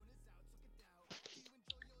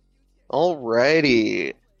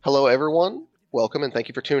Alrighty. Hello, everyone. Welcome and thank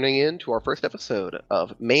you for tuning in to our first episode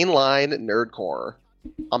of Mainline Nerdcore.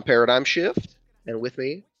 I'm Paradigm Shift, and with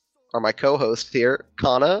me are my co-hosts here,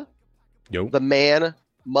 Kana, Yo. the man,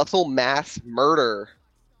 Muscle Mass Murder,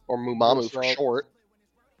 or Mumamu What's for up? short. Or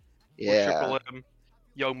Yeah. Triple M,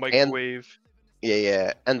 Young And Microwave.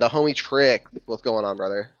 yeah. And the homie Trick. What's going on,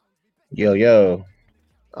 brother? Yo, yo.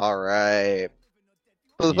 All right.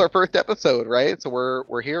 So this is Yeah. our first episode, right? So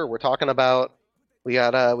we're here. We're talking about we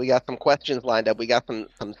got some questions lined up. We got some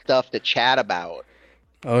stuff to chat about.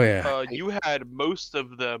 Oh yeah. You had most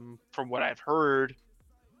of them from what I've heard.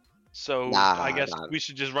 So Nah, I guess nah. we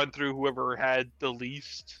should just run through whoever had the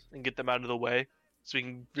least and get them out of the way, so we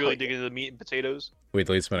can really dig into the meat and potatoes. Wait,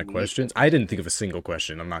 the least amount of questions? I didn't think of a single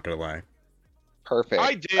question, I'm not gonna lie. Perfect.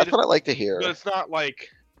 I did, That's what I like to hear. but it's not like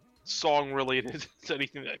song related to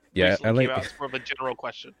anything that Yeah, recently I came like- out. It's more of a general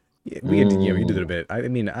question. Yeah, we did it a bit. I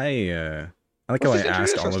mean, I like how I Let's just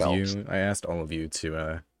asked introduce all of ourselves. you. I asked all of you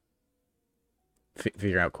to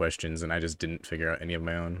figure out questions, and I just didn't figure out any of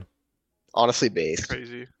my own. Honestly based.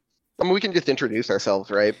 Crazy. I mean, we can just introduce ourselves,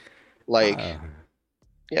 right? Like,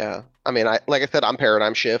 yeah. I mean, like I said, I'm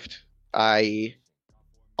Paradigm Shift. I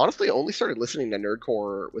honestly only started listening to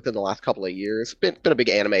nerdcore within the last couple of years. Been a big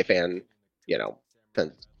anime fan,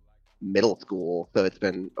 since middle school, so it's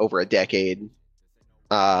been over a decade.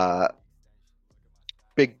 Uh,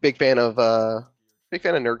 big fan of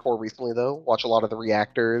nerdcore recently though. Watch a lot of the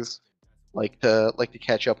reactors. Like to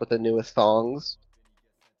catch up with the newest songs.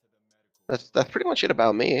 That's pretty much it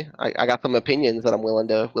about me. I got some opinions that I'm willing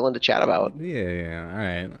to chat about. Yeah. All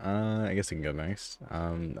right. I guess I can go next.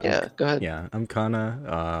 Yeah, go ahead. Yeah, I'm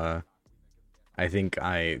Kana. I think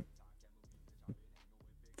I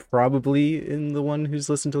probably am the one who's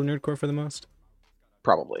listened to nerdcore for the most.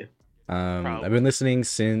 Probably. I've been listening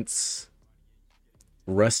since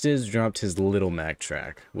Rustiz dropped his Little Mac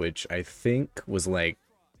track, which I think was like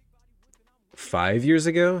 5 years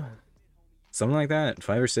ago, something like that,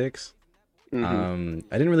 5 or 6. Mhm.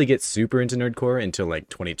 I didn't really get super into nerdcore until like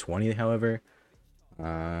 2020, however,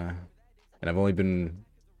 and I've only been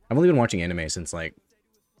watching anime since like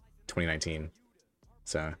 2019.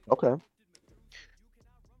 So Okay.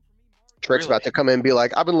 Trick's Really? about to come in and be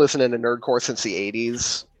like, I've been listening to nerdcore since the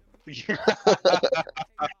 80s.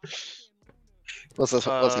 What's this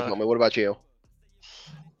moment? What about you?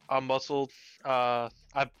 I'm muscled. I've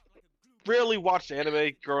rarely watched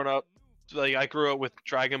anime growing up. Like I grew up with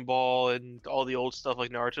Dragon Ball and all the old stuff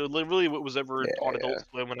like Naruto. Literally, what was ever on Adult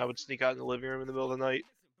Swim when I would sneak out in the living room in the middle of the night.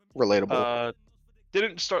 Relatable.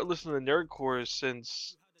 Didn't start listening to nerdcore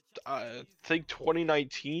since I think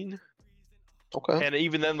 2019, Okay. and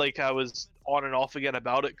even then, like I was on and off again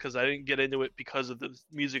about it because I didn't get into it because of the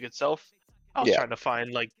music itself. I was Yeah. trying to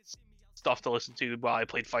find like stuff to listen to while I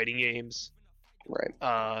played fighting games. Right.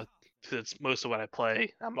 'Cause it's most of what I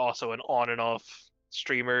play. I'm also an on and off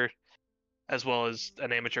streamer, as well as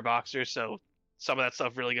an amateur boxer. So some of that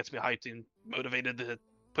stuff really gets me hyped and motivated to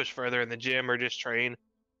push further in the gym or just train.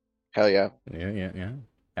 Hell yeah. yeah.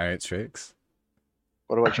 All right, Tricks.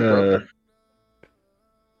 What about you, bro?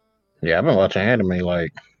 Yeah, I've been watching anime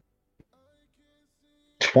like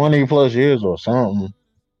 20 plus years or something.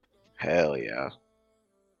 Hell yeah.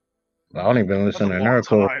 I don't even That's a listen to long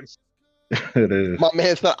nerdcore. time. It is. My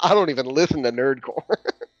man said I don't even listen to nerdcore.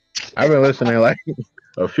 I've been listening like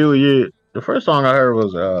a few years. The first song I heard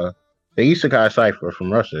was the Isekai Cipher from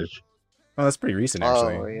Russiage. Oh, that's pretty recent,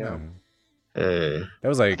 actually. Oh, yeah. That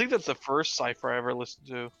was I like, think that's the first cipher I ever listened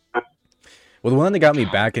to. well, the one that got me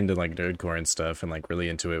back into like nerdcore and stuff and like really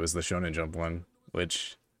into it was the Shonen Jump one,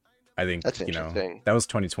 which I think That's interesting. that was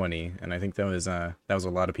 2020, and I think that was a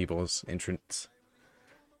lot of people's entrance.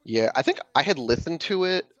 Yeah, I think I had listened to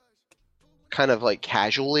it kind of like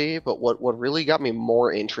casually, but what really got me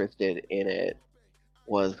more interested in it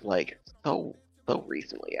was like so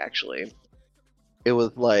recently actually. It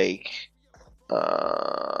was like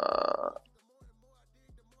I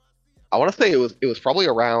want to say it was probably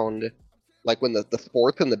around like when the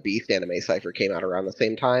Sports and the Beast anime cipher came out around the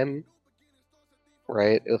same time,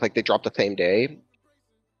 right? It was like they dropped the same day,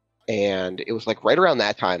 and it was like right around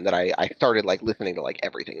that time that I started like listening to like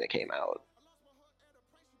everything that came out.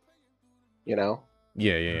 You know?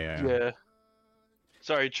 Yeah. Yeah.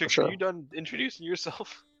 Sorry, Tricks, sure. are you done introducing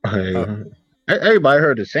yourself? Everybody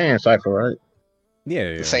heard the Sand Cipher, right?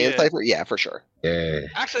 Yeah. The Saiyan Yeah. cipher? Yeah, for sure. Yeah.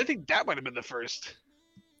 Actually, I think that might have been the first.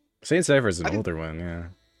 Saiyan Cipher is an I think- older one, yeah.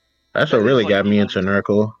 That's That what is really like got me the into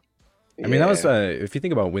nerdcore. I mean, that was Yeah. if you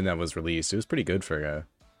think about when that was released, it was pretty good for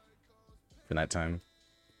that time.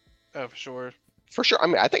 Oh, for sure. For sure. I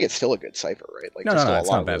mean, I think it's still a good cipher, right? Like, No, there's still it's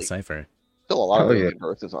a lot not a of bad really, cipher. Still a lot of Oh, really yeah. good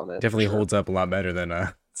verses on it. Definitely for sure. holds up a lot better than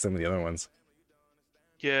some of the other ones.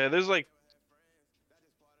 Yeah, there's like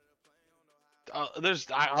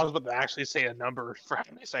I was about to actually say a number for how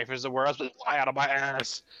many ciphers there were. I was going to fly out of my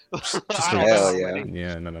ass. Just I a don't know Hell how yeah. many.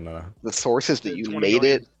 Yeah, no. The sources that To you 20 made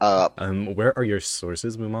million. it up. Where are your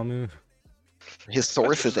sources, Mumamu? His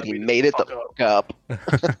source is Sources that he made it made it the fuck fuck up.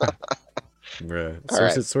 Bruh. All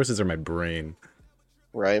right. Sources are my brain.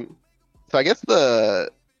 Right. So I guess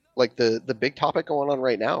the big topic going on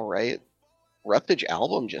right now, right? Rustage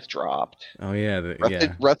album just dropped. Oh yeah,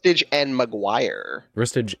 Rustage and Maguire.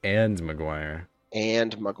 Rustage and Maguire.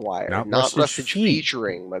 And Maguire. Not Not Rustage Rustage feat.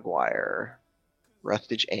 featuring Maguire.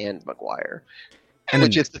 Rustage and Maguire. And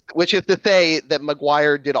Which is to say that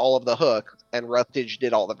Maguire did all of the hooks and Rustage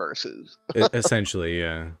did all the verses. essentially,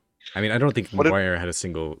 yeah. I mean, I don't think What if- Maguire had a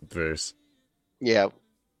single verse. Yeah.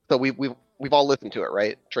 So we've all listened to it,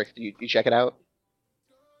 right? Trix, you check it out?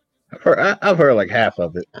 I've heard like half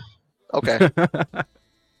of it. Okay. I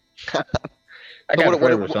So got a what-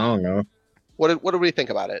 favorite song though. What do we think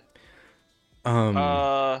about it?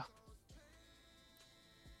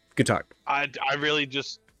 Good talk. I really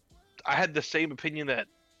just I had the same opinion that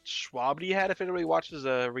Schwabdy had. If anybody watches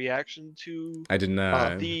a reaction to I didn't.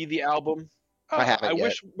 the album, I haven't I yet.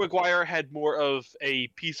 wish Maguire had more of a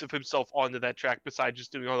piece of himself onto that track besides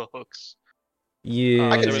just doing all the hooks. Yeah,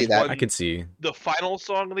 I can there see was that. one- I could see. The final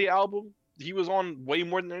song of the album, he was on way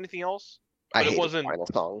more than anything else. I But it hate wasn't- the final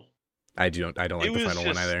song. I don't like it the was final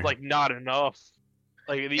just one either. like not enough.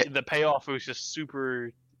 Like the It- the payoff was just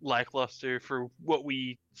super lackluster for what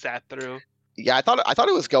we sat through. Yeah, I thought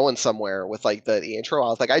it was going somewhere with like the intro. I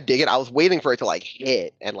was like, I dig it. I was waiting for it to like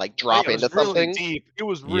hit and like drop It was into really something. deep. It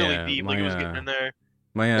was really Yeah, deep. Like it was my, getting in there.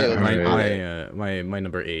 my Yeah, it was my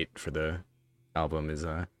number 8 for the album is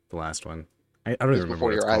the last one. I don't even remember Before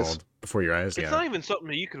what it's Your Eyes. called. Before Your Eyes, It's yeah. not even something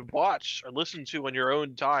that you could watch or listen to on your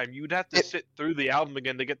own time. You would have to It- sit through the album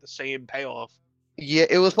again to get the same payoff. Yeah,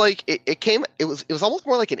 it was like it was almost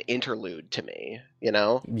more like an interlude to me, you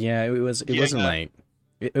know? Yeah, it wasn't Yeah. like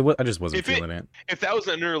I just wasn't If it- feeling it. If that was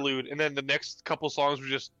an interlude and then the next couple songs were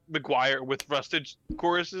just Maguire with Rustage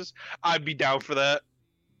choruses, I'd be down for that.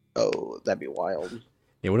 Oh, that'd be wild.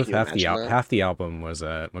 Yeah, what if Can you imagine that? half the album was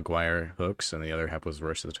Maguire hooks and the other half was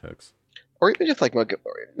Rustage hooks? Or even just like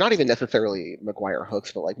not even necessarily Maguire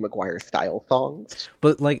hooks, but like Maguire style songs.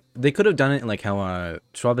 But like they could have done it like how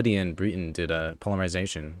Schwabity and Breton did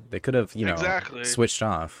Polymerization. They could have, Exactly. switched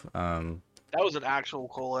off. That was an actual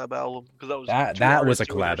collab album because that was That two was a artists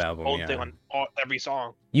doing collab their album, own yeah. thing on every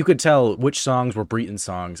song. You could tell which songs were Breton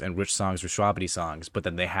songs and which songs were Schwabity songs, but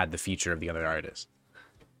then they had the feature of the other artist.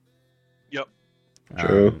 Yep.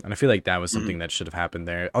 True. And I feel like that was something that should have happened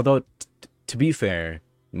there. Although, to be fair,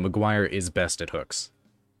 Maguire is best at hooks.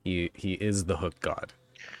 He is the hook god.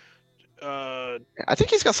 I think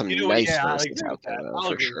he's got some nice I verses agree out with there that. though, I'll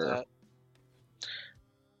for agree with sure. that.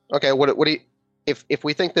 Okay, what do you if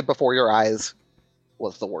we think that Before Your Eyes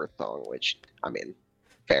was the worst song, which I mean,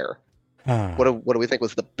 fair. What do we think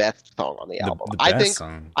was the best song on the album? The I best think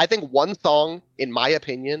song. I think one song, in my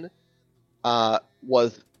opinion,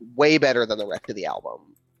 was way better than the rest of the album.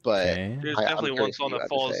 But Okay. There's I'm definitely one curious song what you that have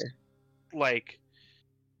to falls say. like.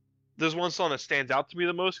 There's one song that stands out to me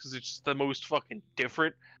the most because it's just the most fucking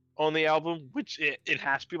different on the album, which it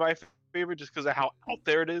has to be my favorite just because of how out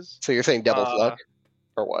there it is. So you're saying Devil's Uh, Luck,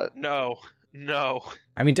 or what? No.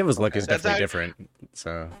 I mean, Devil's Luck Okay. is That's definitely act- different.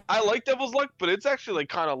 So I like Devil's Luck, but it's actually like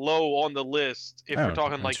kind of low on the list if Oh, we're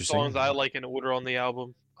talking like interesting. songs I like in order on the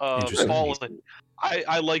album. Interesting. Fallen.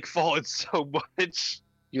 I like Fallen so much.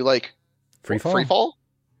 You like Freefall. Freefall?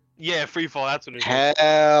 Yeah, Freefall. That's what it is.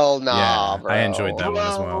 Hell nah, Yeah, bro. I enjoyed that one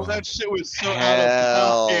as well. That shit was so out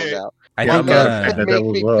Hell of pocket. no. I Yeah, think. I'm not a fan It of makes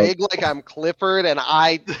Devil's me Luck. big like I'm Clifford, and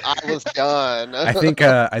I was done. I think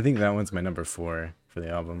that one's my number 4 for the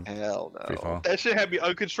album. Hell no. Freefall. That shit had me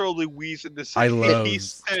uncontrollably wheezing this. I love- He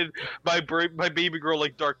said, "My baby girl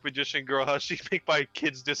like dark magician girl. How she make my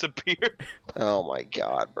kids disappear?" Oh my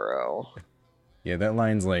god, bro. Yeah, that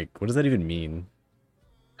line's like, what does that even mean?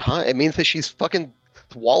 Huh? It means that she's fucking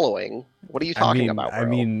swallowing. What are you talking about, bro? I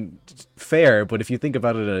mean, fair, but if you think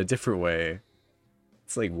about it in a different way,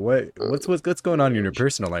 it's like what's going on in your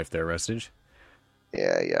personal life there, Rustage?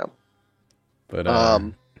 yeah. But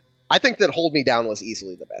I think that Hold Me Down was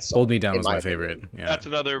easily the best song. Hold Me Down in was my my opinion. favorite. Yeah, That's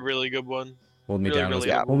another really good one. Hold Me really, Down was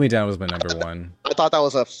really good. Hold Me Down was my number 1. I thought that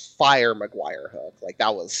was a fire Maguire hook. Like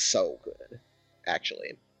that was so good,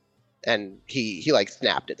 actually. And he like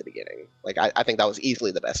snapped at the beginning. Like I think that was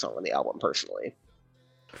easily the best song on the album, personally.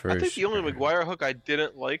 I think the only sure. Maguire hook I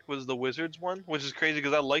didn't like was the Wizards one, which is crazy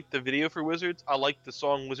because I liked the video for Wizards. I liked the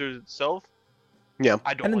song Wizards itself. Yeah.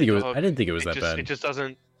 I I don't didn't like think it the was. hook. I didn't think it was It that just bad. it just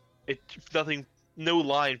doesn't. It nothing. No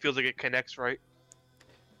line feels like it connects right.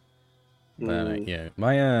 Mm. Yeah,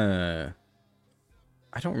 my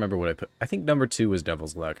I don't remember what I put. I think number 2 was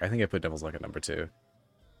Devil's Luck. I think I put Devil's Luck at number 2.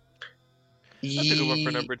 That's a good one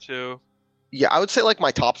for number 2. Yeah, I would say like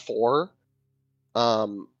my top 4.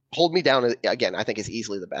 Hold Me Down again, I think is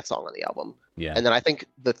easily the best song on the album. Yeah, And then I think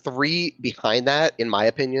the 3 behind that, in my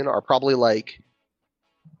opinion, are probably like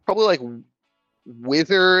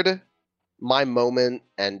Wizard, My Moment,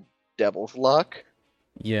 and Devil's Luck.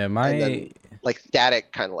 yeah. And then like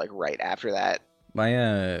Static kind of like right after that.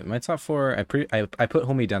 My top 4. I put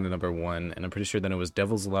Hold Me Down to number 1, and I'm pretty sure then it was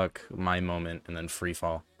Devil's Luck, My Moment, and then Free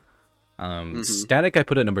Fall. Static I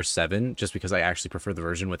put at number 7 just because I actually prefer the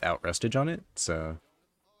version without Rustage on it. So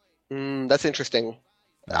That's interesting.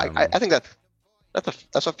 I think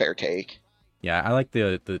that's a fair take. yeah, I like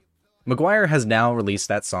the McGuire has now released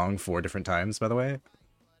that song 4 different times, by the way.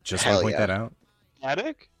 Just want Hell to point yeah. that out.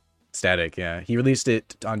 Static? Static, yeah. He released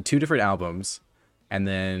it on 2 different albums, and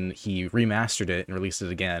then he remastered it and released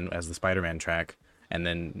it again as the Spider-Man track, and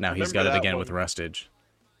then now he's got Remember it that again one. with Rustage.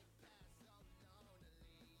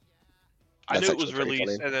 I That's knew it was actually pretty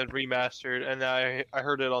released funny. and then remastered, and I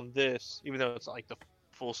heard it on this, even though it's not like the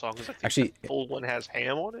full song. 'Cause I think Actually, the full one has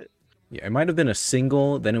Ham on it. yeah, it might have been a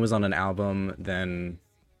single, then it was on an album, then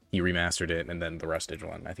he remastered it, and then the Rustage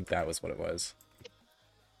one. I think that was what it was.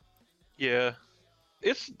 Yeah,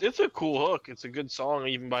 it's a cool hook. It's a good song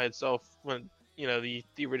even by itself when the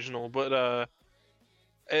original. But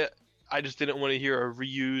I just didn't want to hear a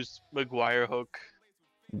reused McGuire hook.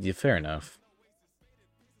 Yeah, fair enough.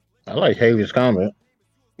 I like Haley's comment.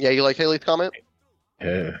 Yeah, you like Haley's comment?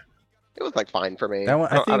 Yeah. It was like fine for me. That one,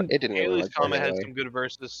 I think, it didn't really Haley's like go comment had anyway. some good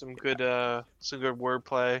verses, some good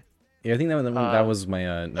wordplay. yeah, I think that was my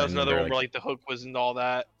That was another one where like the hook wasn't all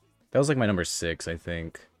that. that was like my number 6, I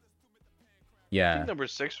think. I Yeah. think number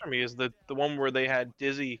 6 for me is the one where they had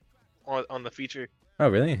Dizzy on the feature. Oh,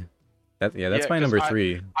 really? That's Yeah, my 'cause number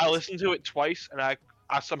 3. I listened to it twice, and I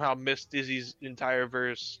somehow missed Dizzy's entire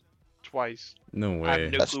verse twice. No I have way.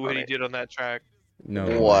 no That's clue what he funny. did on that track.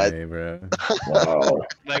 No What? way, bro. Wow.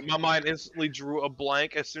 Like my mind instantly drew a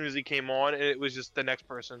blank as soon as he came on, and it was just the next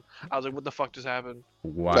person. I was like, "What the fuck just happened?"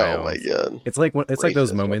 Wow. Oh my god. It's like those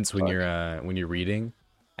Racist, moments what when the you're reading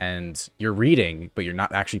and you're reading but you're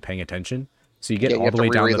not actually paying attention. So you get Yeah, you all have the to way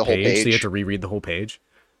down reread the the whole page, so you page. have to reread the whole page.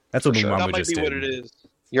 That's what For sure. my That mom might just be did. what it is.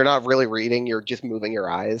 You're not really reading, you're just moving your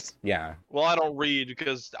eyes. Yeah. Well, I don't read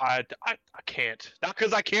because I can't. Not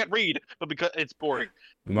because I can't read, but because it's boring.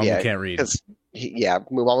 Mom Yeah, can't read. Because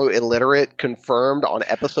Mumamu illiterate confirmed on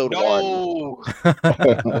episode 1. No.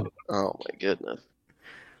 Oh my goodness.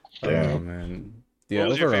 Oh Damn. man. What Yeah,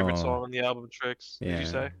 was your favorite overall, song on the album, Tricks? Did Yeah. you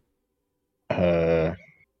say?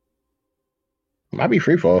 Might be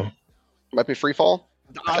free fall. Might be free fall.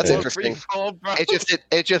 I That's love interesting. Freefall, bro.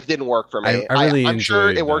 It just didn't work for me. I really I'm sure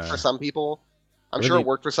it enjoyed, worked for some people. I'm sure really- it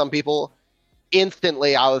worked for some people.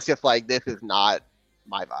 Instantly, I was just like, this is not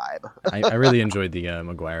my vibe. I really enjoyed the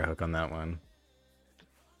McGuire hook on that one.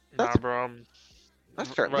 Nah, bro. That's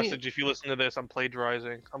fair. Rustage, if you listen to this, I'm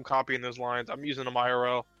plagiarizing. I'm copying those lines. I'm using them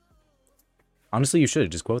IRL. Honestly, you should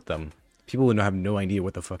just quote them. People would have no idea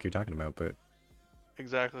what the fuck you're talking about, but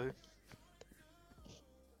Exactly.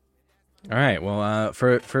 all right. Well,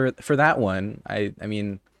 for that one, I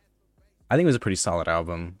mean, I think it was a pretty solid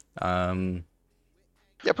album.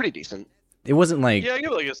 Yeah, pretty decent. It wasn't like Yeah, I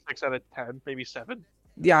give it like a 6 out of 10, maybe 7.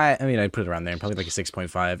 yeah, I mean, I'd put it around there, probably like a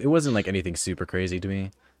 6.5. It wasn't like anything super crazy to me.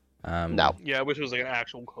 No. Yeah, I wish it was like an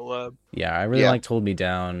actual collab. Yeah, I really Yeah. liked "Hold Me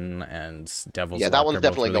Down" and "Devil's Yeah, Luck." that one's They're both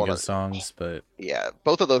definitely really going good on- songs, but Yeah,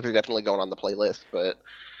 both of those are definitely going on the playlist, but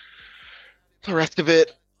the rest of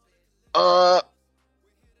it, I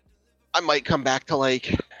might come back to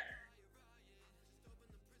like, it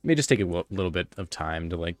may just take a little bit of time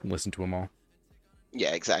to like listen to them all.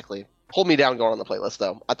 yeah, exactly. Hold Me Down going on the playlist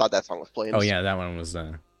though. I thought that song was playing. Oh yeah, that one was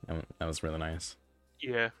that was really nice.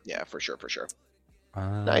 Yeah. Yeah, for sure.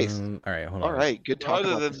 Nice. All right, hold All on. right, good talk.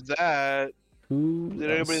 Other than that, Who did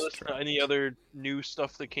anybody else listen to dropped? any other new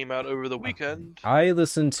stuff that came out over the weekend? I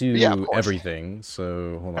listened to Yeah, of course. everything.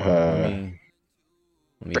 So hold on.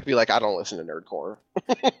 Let Rick be like, I don't listen to nerdcore.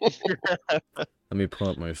 me pull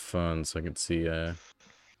up my phone so I can see. Did I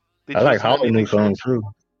you like listen to Holla new anything? song too.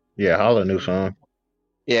 Yeah, Holla new song.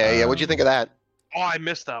 Yeah. What'd you think of that? Oh, I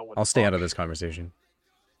missed that one. I'll stay out Fuck. of this conversation.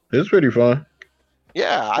 It's pretty fun.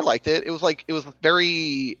 Yeah, I liked it. It was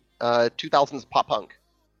very 2000s pop punk.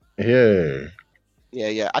 Yeah.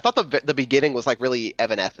 Yeah. I thought the beginning was like really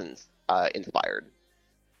Evanescence inspired.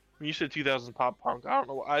 When you said 2000s pop punk, I don't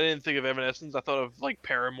know. I didn't think of Evanescence. I thought of like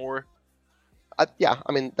Paramore. Yeah,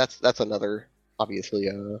 I mean that's another obviously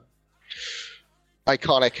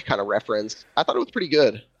iconic kind of reference. I thought it was pretty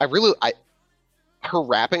good. I her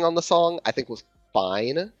rapping on the song I think was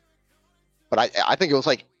fine, but I think it was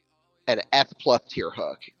like an F plus tier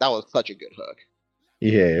hook. That was such a good hook.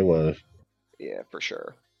 Yeah, it was. Yeah, for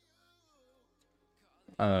sure.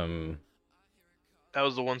 Um, That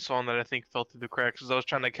was the one song that I think fell through the cracks because I was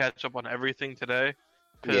trying to catch up on everything today.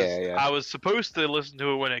 Because Yeah. I was supposed to listen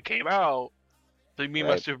to it when it came out. But me and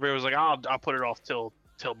my Right. super brain was like, I'll put it off till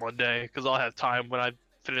Monday because I'll have time when I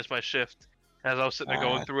finish my shift. As I was sitting there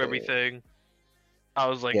going through Yeah. everything, I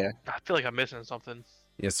was like, Yeah. I feel like I'm missing something.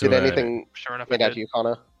 yeah. So, Did anything Sure enough, I stand out did. to you,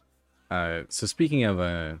 Kana? so speaking of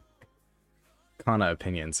Kana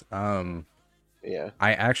opinions, Yeah.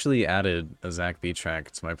 I actually added a Zach B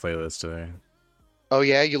track to my playlist today. Oh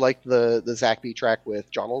yeah, you liked the Zach B track with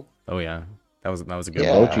Jonald? Oh yeah, that was a good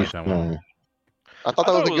Yeah. one. I Ochi like that one. song. I thought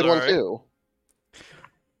that was a good one alright. too.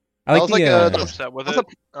 I like That was like the. a- I'm upset with that was it.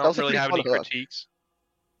 a- I that was don't a really pretty have fun any hook. critiques.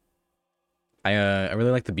 I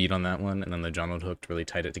really like the beat on that one, and then the John hook really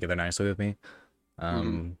tied it together nicely with me.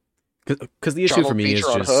 Because the issue for Jonald me is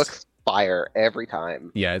feature on just hooks, fire every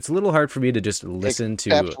time. yeah, it's a little hard for me to just listen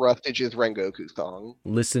Except to Rustage's Rengoku song.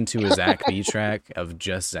 a Zach B track of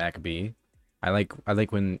just Zach B. I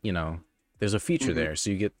like when there's a feature Mhm. there,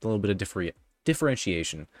 so you get a little bit of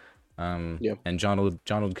differentiation. Yeah. And John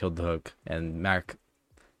killed the hook, and Mac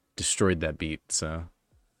destroyed that beat. So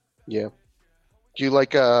Yeah. Do you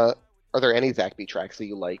like are there any Zach B tracks that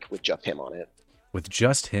you like with just him on it? with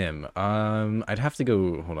just him, I'd have to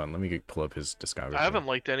go. Hold on, let me pull up his discography. I haven't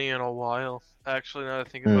liked any in a while. Actually, now that I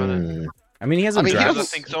think about it. I mean, he I hasn't mean, he dropped. I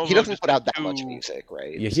think some of he them doesn't just put out that too- much music,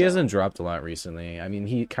 right? Yeah, he So- hasn't dropped a lot recently. I mean,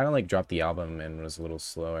 he kind of like dropped the album and was a little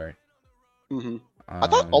slower. Mhm. I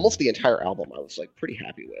thought Um, almost the entire album I was like pretty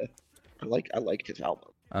happy with. I liked his album.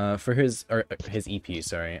 for his EP,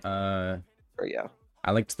 sorry. Or yeah.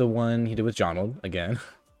 I liked the one he did with Jonald again.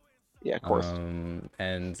 Yeah, of course.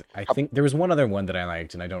 And I think there was one other one that I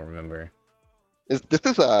liked, and I don't remember. This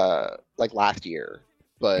is like last year,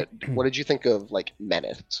 but what did you think of like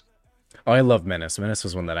Menace? Oh, I love Menace. Menace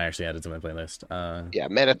was one that I actually added to my playlist. Yeah,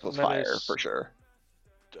 Menace was fire Menace. for sure.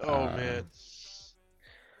 Oh Uh, man.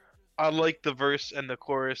 I like the verse and the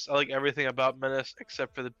chorus. I like everything about Menace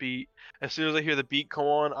except for the beat. As soon as I hear the beat come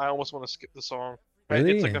on, I almost want to skip the song. Right?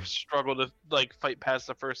 It's like Really? a struggle to like fight past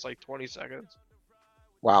the first like 20 seconds.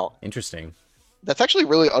 Wow, Interesting. that's actually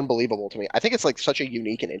really unbelievable to me. I think it's like such a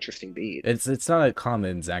unique and interesting beat. It's not a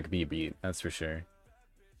common Zach B beat, that's for sure.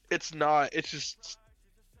 It's not. It's just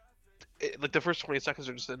like the first 20 seconds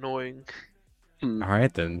are just annoying. All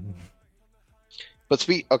right then. But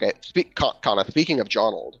Kana, speaking of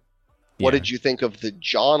Jonald, what Yeah. did you think of the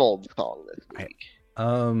Jonald song this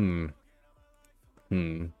week?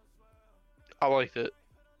 I liked it.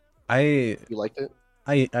 I You liked it?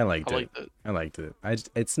 liked I it. liked it. I liked it.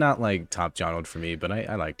 It's not like top Jonald for me, but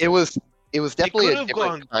I liked it. It was definitely it a could have different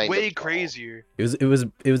gone kind way of Jonald. crazier. It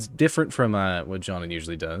was different from what Jonald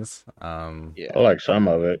usually does. Yeah, I like some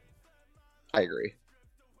of it. I agree.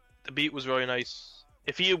 The beat was really nice.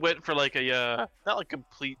 If he went for like a not like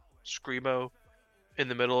complete screamo in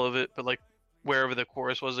the middle of it, but like wherever the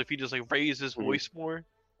chorus was, if he just like raised his Mhm. voice more,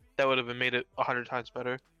 that would have made it 100 times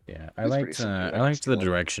better. Yeah, It's pretty subdued, I I can liked see the that.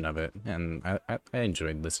 direction of it, and I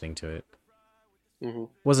enjoyed listening to it. Hmm.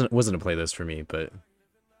 Wasn't a playlist for me, but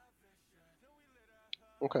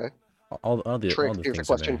Okay. all the Trix, here's a things are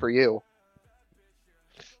question there. for you.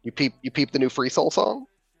 You peep the new Free Soul song?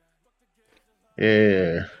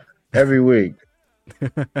 Yeah, every week.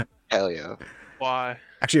 Hell yeah. Why?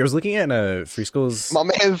 Actually, I was looking at Free School's. My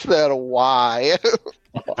man said why.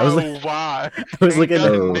 I was why? I was looking Ain't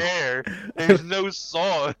at nothing there. There's no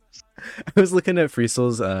song. I was looking at Free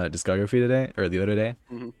Soul's discography today or the other day,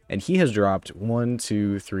 Mhm. and he has dropped 1,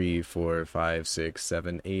 2, 3, 4, 5, 6,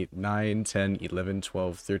 7, 8, 9, 10, 11,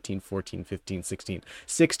 12, 13, 14, 15, 16,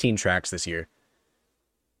 16 tracks this year.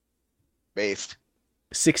 Based.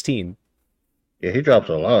 16. Yeah, he drops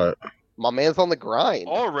a lot. My man's on the grind.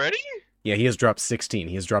 Already? Yeah, he has dropped 16.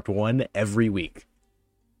 He has dropped one every week.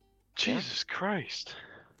 Jesus Christ.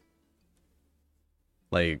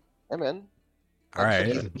 Like, Hey man. all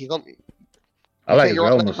right. He's on. I like Hey, you're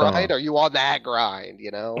on Velma that grind. song. Are you on that grind?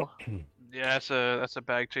 You know. Yeah, that's a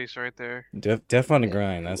bag chase right there. Def on the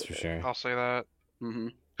grind, that's for sure. I'll say that. Hmm.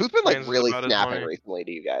 Who's been like Man's really about his snapping money. recently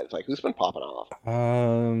to you guys? Like who's been popping off?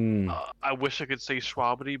 I wish I could say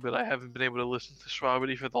Schwabity, but I haven't been able to listen to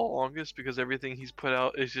Schwabity for the longest because everything he's put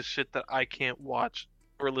out is just shit that I can't watch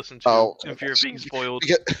or listen to Oh. in fear of being spoiled.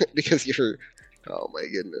 Because Oh my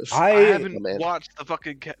goodness. I I haven't Oh, man. watched the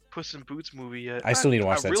fucking Puss in Boots movie yet. I still need to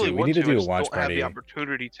watch I that really too. We want need to I do a just watch don't have the party.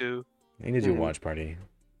 opportunity to. We need to do a Mhm. watch party.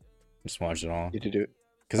 Just watch it all. You to do it.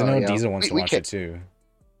 Because I Oh, know yeah. Diesel wants to We watch can. it too.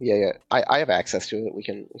 Yeah. I have access to it. We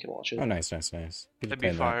can watch it. Oh, nice. Good to That'd play be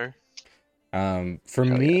that. fire. For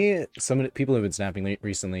Hell me, some of the people have been snapping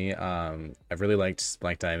recently. I've really liked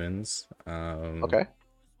Black Diamonds. Okay.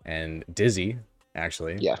 And Dizzy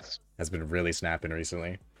actually Yes, has been really snapping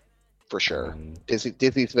recently. for sure. Um,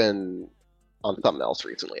 Dizzy's been on something else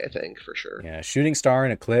recently, I think, for sure. yeah, Shooting Star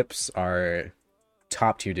and Eclipse are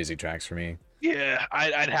top tier Dizzy tracks for me. Yeah,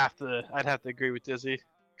 I'd have to agree with Dizzy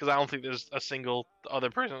because I don't think there's a single other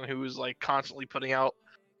person who is like constantly putting out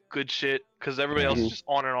good shit because everybody else Mhm. is just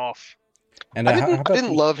on and off. And I how didn't about I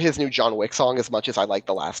didn't love his new John Wick song as much as I liked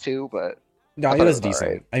the last two, but No, I it thought was it was decent.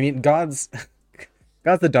 alright. I mean, God's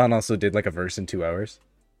the Dawn also did like a verse in 2 hours.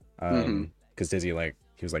 Mhm. Because Dizzy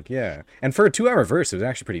he was like, yeah, and for a 2 hour verse, it was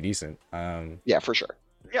actually pretty decent. Yeah, for sure.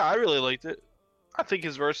 Yeah, I really liked it. I think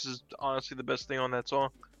his verse is honestly the best thing on that song.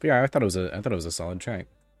 But yeah, I thought it was a solid track.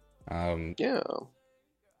 Yeah.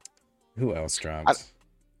 Who else dropped?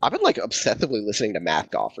 I've been like obsessively listening to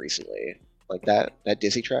Mask Off recently. Like that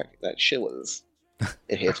Dizzy track, that shit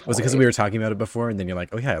it hits. Was it because we were talking about it before, and then you're like,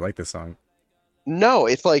 oh yeah, I like this song? No,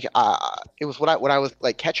 it's like it was when I was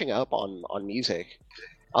like catching up on music.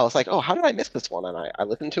 I was like, oh, how did I miss this one? And I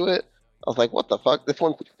listened to it. I was like, what the fuck? This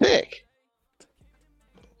one's thick.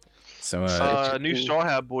 So New Straw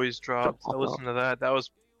Hat Boys dropped. I listened to that. That was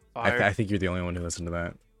fire. I think you're the only one who listened to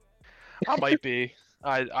that. I might be.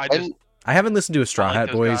 I And I haven't listened to a Straw I like Hat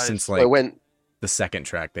those Boys guys. since wait, when the second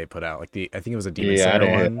track they put out. Like I think it was a Demon Yeah, I Slayer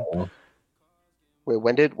didn't hear one. that one.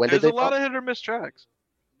 when did There's they a lot drop? of hit or miss tracks.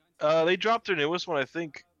 They dropped their newest one, I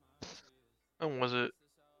think. When was it?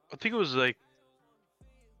 I think it was like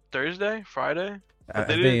Thursday, Friday. But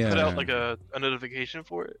they Have didn't put out like a notification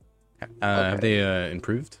for it. Have they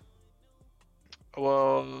improved?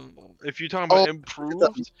 Well, if you're talking about Oh,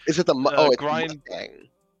 improved, Is it the it's Grind- Mustang?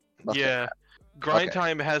 yeah, Grind Okay.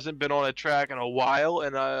 Time hasn't been on a track in a while,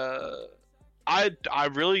 and I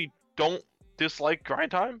really don't dislike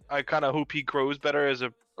Grind Time. I kind of hope he grows better as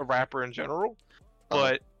a rapper in general,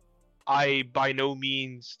 but I by no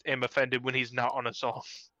means am offended when he's not on a song.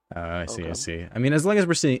 I see. Okay. I see. I mean, as long as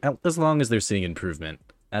they're seeing improvement,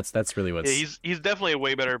 that's really what's. Yeah, he's definitely a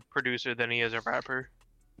way better producer than he is a rapper.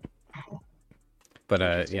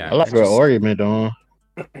 But yeah, I like what Ori been doing.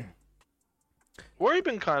 Or he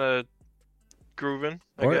been kind of grooving.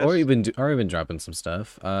 I guess. or even dropping some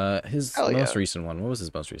stuff. His Hell most yeah. recent one. What was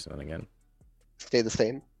his most recent one again? Stay the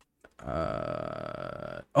same.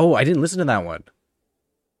 Oh, I didn't listen to that one.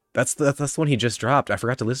 That's the one he just dropped. I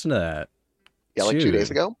forgot to listen to that. Yeah, like 2 Shoot.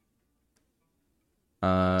 days ago.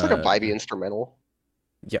 It's like a vibey instrumental.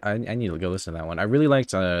 Yeah, I need to go listen to that one. I really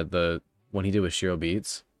liked the one he did with Shiro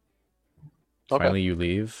Beats. Okay. Finally, You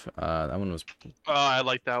Leave. That one was I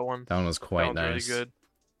like that one. quite That nice. one's really good.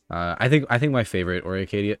 I think my favorite or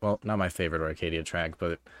Arcadia. Well, not my favorite or Arcadia track,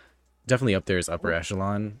 but definitely up there is Upper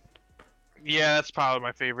Echelon. Yeah, that's probably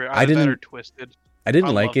my favorite. I didn't- Better Twisted. I didn't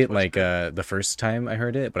I like love it like Twisted. the first time I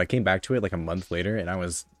heard it, but I came back to it like a month later, and I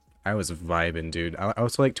was vibing, dude. I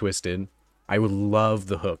also like Twisted. I would love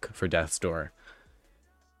the hook for Death's Door.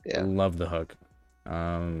 Yeah. Love the hook.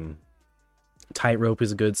 Tightrope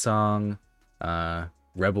is a good song.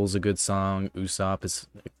 Rebel's a good song. Usopp is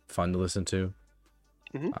fun to listen to.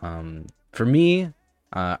 For me,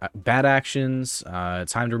 Bad Actions,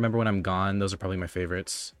 Time to Remember When I'm Gone, those are probably my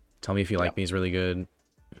favorites. Tell Me If You Like Me is really good.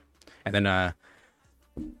 And then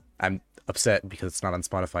I'm upset because it's not on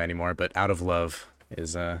Spotify anymore, but Out of Love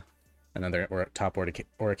is another top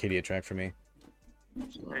Arcadia track for me.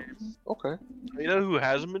 Okay. You know who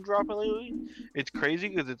hasn't been dropping lately? It's crazy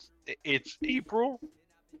because it's April.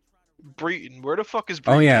 Breton, where the fuck is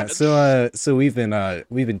Breton? Oh yeah, at? so we've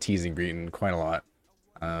been teasing Breton quite a lot.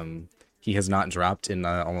 He has not dropped in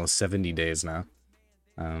almost 70 days now.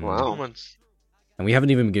 Wow. 2 months. And we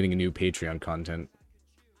haven't even been getting new Patreon content.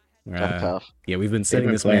 That's tough. Yeah, we've been setting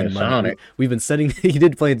been this man playing money. Sonic. We've been setting. He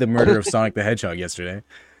did play the murder of Sonic the Hedgehog yesterday.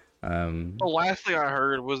 The last thing I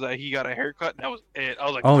heard was that he got a haircut. And that was it. I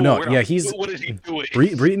was like, Oh, cool, no, we're yeah, not- he's- What is he doing?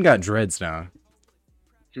 Breton got dreads now.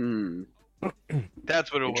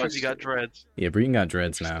 That's what it was. He got dreads. Yeah, Breton got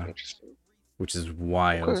dreads now, Interesting. which is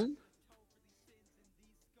wild. Okay.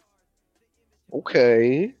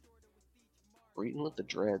 Okay. Breton with the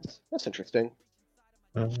dreads. That's interesting.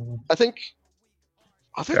 I think.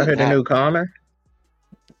 Other I than heard the that, new Connor.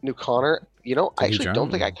 new Connor. You know, I Did he actually drop?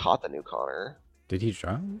 don't think I caught the new Connor. Did he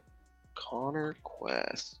drop? Connor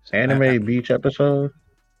Quest. Anime Beach episode.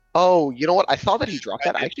 Oh, you know what? I saw that he dropped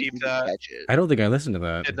I that. I did actually keep didn't that. catch it. I don't think I listened to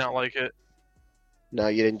that. Did not like it. No,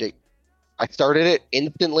 you didn't. I started it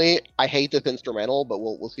instantly. I hate this instrumental, but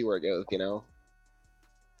we'll see where it goes. You know.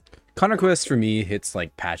 Connor Quest for me hits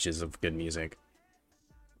like patches of good music.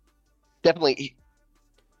 Definitely.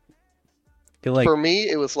 Like for me,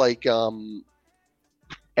 it was like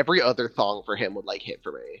every other song for him would like hit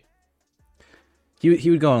for me. he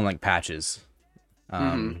would go on like patches.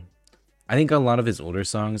 Mhm. I think a lot of his older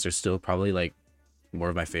songs are still probably like more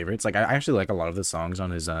of my favorites. Like I actually like a lot of the songs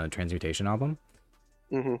on his Transmutation album.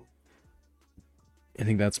 Mhm. I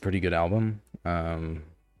think that's a pretty good album.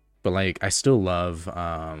 But like I still love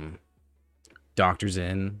Doctor's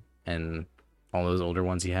In and all those older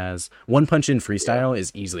ones he has. One Punch In Freestyle is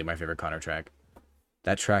easily my favorite Connor track.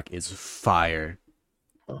 That track is fire.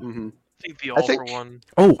 Mhm. I think the I All think- for One.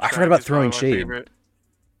 Oh, I track forgot about is Throwing probably my Shade. favorite.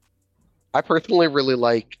 I personally really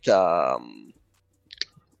liked the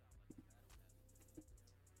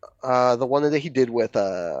one that he did with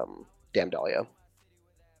Damn Dahlia.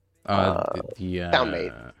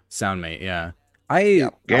 Soundmate, yeah. Yeah. I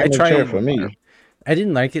Game tried chair for me. I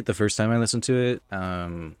didn't like it the first time I listened to it.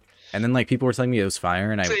 And then like people were telling me it was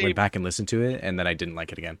fire, and I Same. went back and listened to it, and then I didn't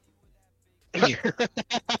like it again.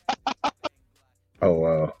 Oh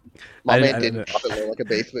wow. My I- man I- didn't drop it like a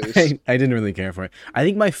bass boost. I didn't really care for it. I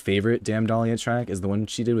think my favorite Damn Dahlia track is the one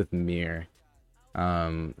she did with Mir. I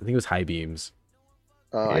think it was High Beams.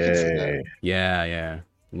 I can see that. Yeah.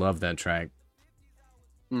 Love that track.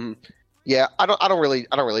 Mhm. Yeah, I don't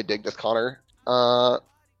really dig this Connor.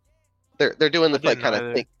 They're doing this I like didn't kind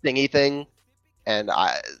of either. thingy thing, and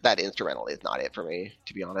that instrumental is not it for me,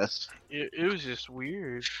 to be honest. It was just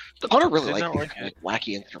weird. Connor really Did likes not these like kind it. of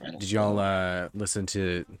wacky instrumentals. Did y'all listen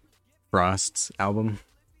to Frost's album?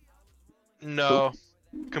 No,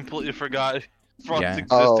 completely forgot Frost Yeah.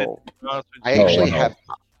 existed. Oh, to be honest with I you. actually wow.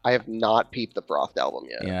 have not peeped the Frost album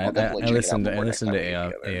yet. Yeah, I'll definitely I check listened. it out I before next listened time to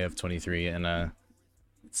we get together. AF23, and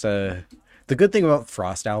it's the good thing about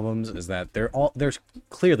Frost albums is that they're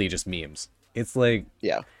clearly just memes. It's like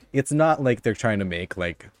Yeah. it's not like they're trying to make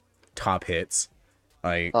like top hits.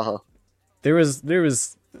 Like Uh huh. there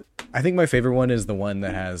was I think my favorite one is the one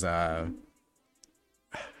that has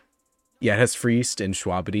it has Freest and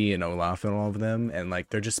Schwabity and Olaf and all of them, and like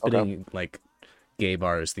they're just spitting like gay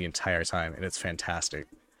bars the entire time, and it's fantastic.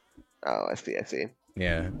 Oh, I see.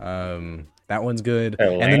 Yeah, that one's good. Had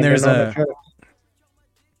And then there's Landon on the track?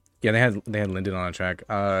 yeah, they had Lyndon on a track.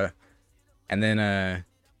 And then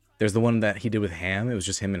there's the one that he did with Ham. It was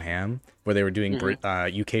just him and Ham, where they were doing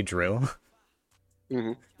UK drill,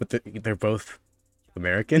 Mhm. but they're both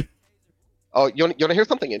American. Oh, you want to hear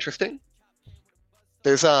something interesting?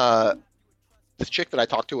 There's this chick that I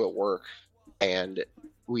talked to at work, and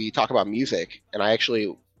we talk about music, and I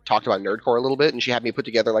actually talked about nerdcore a little bit, and she had me put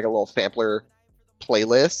together like a little sampler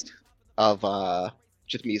playlist of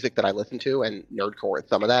just music that I listen to, and nerdcore is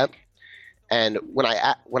some of that. And when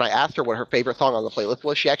I asked her what her favorite song on the playlist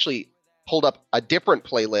was, she actually pulled up a different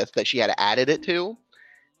playlist that she had added it to,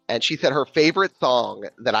 and she said her favorite song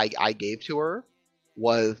that I gave to her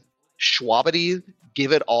was Schwabity's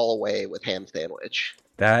 "Give It All Away" with Ham Sandwich.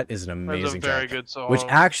 That is an That was a amazing very track. good song. Which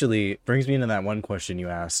actually brings me into that one question you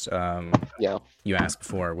asked. Yeah. You asked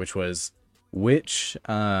before, which was which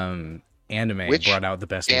anime Which brought out the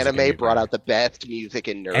best music in Anime brought nuclear? out the best music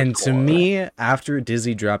in nerdcore. And to me, after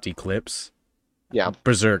Dizzy dropped Eclipse, yeah,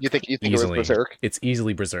 Berserk. you think easily. it was Berserk? It's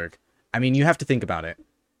easily Berserk. I mean, you have to think about it.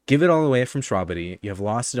 Give It All Away from Schwabity. You have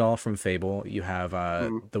Lost It All from Fable. You have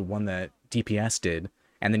the one that DPS did,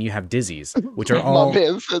 and then you have Dizzy's, which are all. My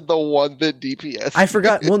man said the one that DPS. I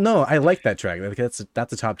forgot. Well, no, I like that track. Like, that's a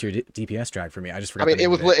top tier DPS track for me. I just forgot. I mean, the it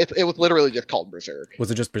name was of it was literally just called Berserk.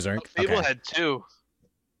 Was it just Berserk? Fable Okay. had two.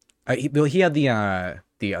 He had the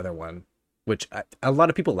other one, which a lot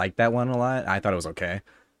of people like that one a lot. I thought it was okay.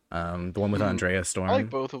 The one with Andrea Storm. I like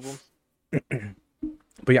both of them.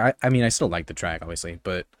 But yeah, I mean, I still like the track, obviously.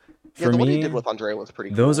 But Yeah, for the one he me, did with Andrea was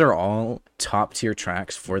pretty. those cool. are all top tier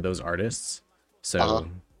tracks for those artists. So,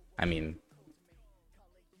 I mean,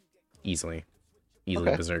 easily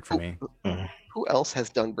Okay. Berserk for me. Who else has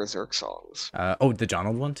done Berserk songs? The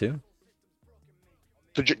Donald one too.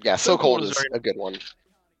 Yeah, So So Cold Cold is is very- a good one.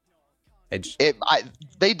 Edge.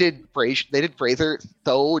 They did Fraser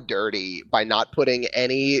so dirty by not putting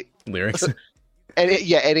any Lyrics.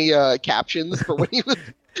 captions for when he was.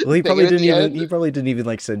 Well, he Sing probably it at didn't the even. end. He probably didn't even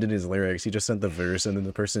like send in his lyrics. He just sent the verse, and then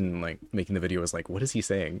the person like making the video was like, "What is he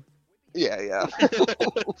saying?" Yeah.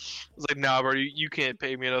 It's like, nah, bro, you can't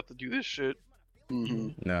pay me enough to do this shit. hmm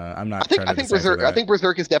No, I'm not I think trying to I think decipher Berserk. that. I think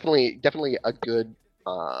Berserk is definitely a good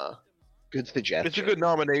Good suggestion. It's a good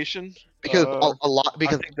nomination. Because a lot. I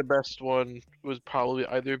Because think the best one would probably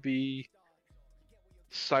either be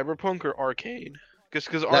Cyberpunk or Arcane.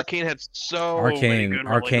 Because Arcane had so many good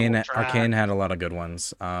relatable tracks. Arcane had a lot of good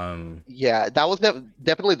ones. yeah, that was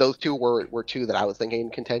definitely those two were two that I was thinking in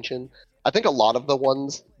contention. I think a lot of the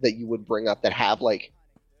ones that you would bring up that have like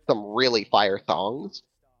some really fire songs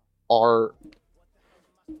are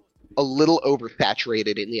a little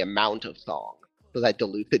oversaturated in the amount of songs, so that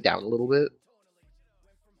dilutes it down a little bit,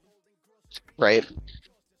 right?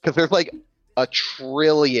 Because there's like a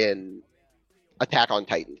trillion Attack on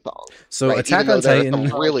Titan songs. So right? Attack on Titan,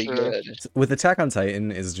 really good. With Attack on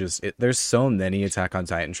Titan is just there's so many Attack on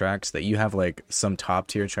Titan tracks that you have like some top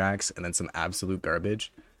tier tracks and then some absolute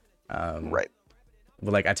garbage. Right.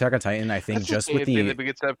 But like Attack on Titan, I think That's just the with same thing the that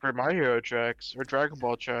gets that for My Hero tracks or Dragon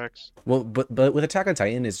Ball tracks. well, but with Attack on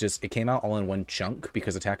Titan, it's just it came out all in one chunk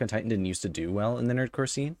because Attack on Titan didn't used to do well in the nerdcore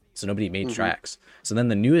scene, so nobody made tracks. So then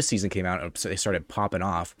the newest season came out, and so they started popping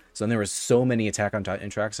off. So then there was so many Attack on Titan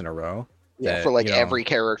tracks in a row. Yeah, for like every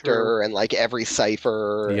character and like every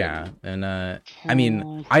cipher. Yeah, and I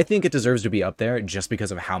mean, I think it deserves to be up there just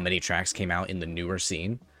because of how many tracks came out in the newer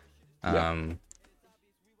scene.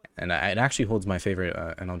 And it actually holds my favorite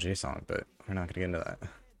NLJ song, but we're not gonna get into that.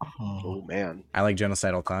 Oh man, I like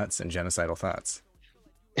Genocidal Thoughts and Genocidal Thoughts.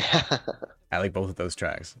 I like both of those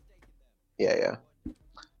tracks. Yeah.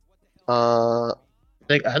 I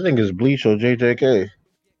think it's Bleach or JJK.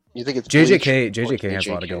 You think it's JJK? JJK has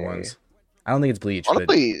a lot of good ones. I don't think it's Bleach.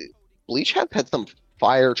 Honestly, Bleach has had some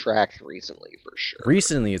fire tracks recently, for sure.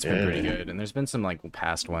 Recently, it's been pretty good, and there's been some like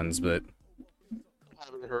past ones, but I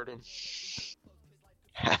haven't heard him.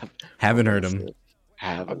 Haven't heard them.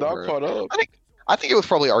 I'm not caught up. I think it was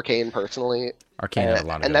probably Arcane personally. Arcane had a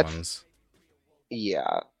lot of good ones.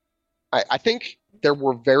 Yeah, I think there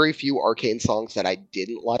were very few Arcane songs that I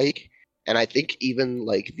didn't like, and I think even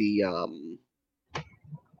like the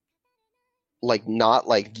like not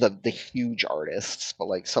like the huge artists, but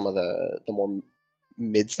like some of the more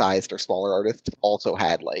mid-sized or smaller artists also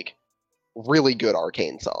had like really good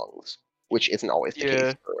Arcane songs, which isn't always the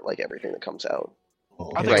case for like everything that comes out.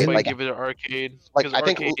 I think I might give it an Arcade because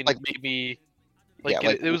Arcade made me like,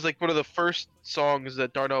 it was like one of the first songs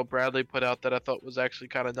that Darnell Bradley put out that I thought was actually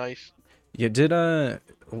kind of nice. Yeah, did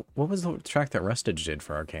what was the track that Rustage did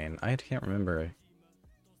for Arcane? I can't remember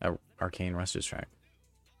a Arcane Rustage track.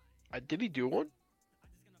 Did he do one?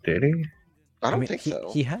 Did he? I don't think so.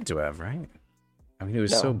 He had to have, right? I mean, it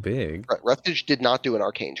was so big. Rustage did not do an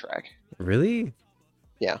Arcane track. Really?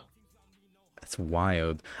 Yeah. That's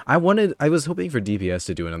wild. I was hoping for DPS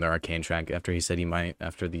to do another Arcane track after he said he might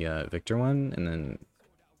after the Victor one, and then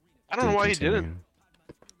I don't know why he didn't.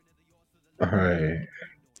 All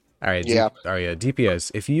right. Yeah.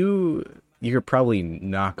 DPS. If you're probably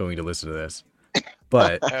not going to listen to this,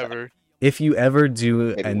 but Ever. If you ever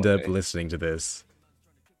do end up listening to this,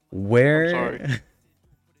 where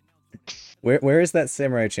is that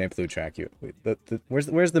Samurai Champloo track? Where's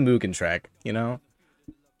the Mugen track? You know?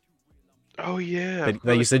 Oh yeah.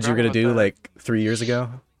 That you said you were gonna do like 3 years ago.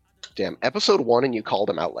 Damn, episode 1 and you called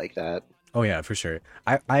him out like that. Oh yeah, for sure.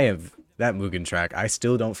 I have that Mugen track. I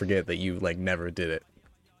still don't forget that you like never did it.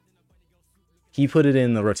 He put it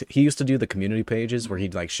in the he used to do the community pages where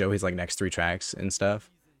he'd like show his like next 3 tracks and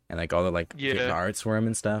stuff. And like all the like arts for him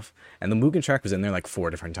and stuff. And the Mugen track was in there like 4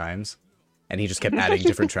 different times. And he just kept adding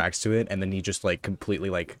different tracks to it. And then he just like completely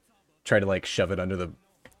like tried to like shove it under the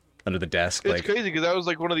desk. It's crazy because that was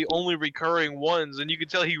like one of the only recurring ones, and you could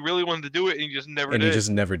tell he really wanted to do it, and he just never did. He just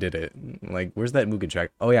never did it. Like, where's that Mugen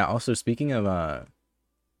track? Oh yeah. Also, speaking of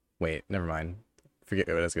wait, never mind. Forget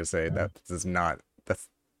what I was gonna say. That's not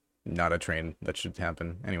a train that should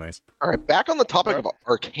happen. Anyways. All right, back on the topic of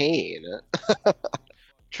Arcane.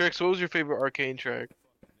 Trix, what was your favorite Arcane track?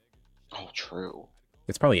 Oh, true.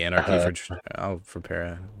 It's probably Anarchy for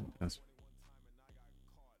Para.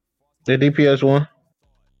 The DPS one.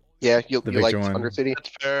 Yeah, you like one. Undercity?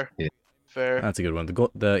 That's fair. Yeah. Fair. That's a good one.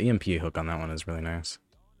 The EMP hook on that one is really nice.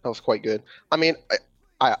 That was quite good. I mean,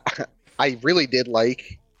 I really did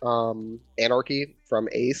like Anarchy from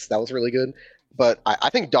Ace. That was really good. But I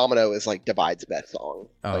think Domino is like Divide's best song.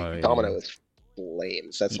 Domino is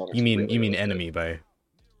flames. That song. You mean really Enemy by?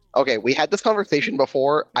 Okay, we had this conversation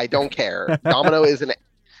before. I don't care. Domino is an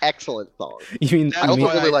excellent song. You mean I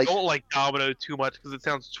don't like Domino too much because it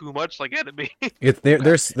sounds too much like Enemy.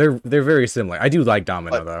 They're very similar. I do like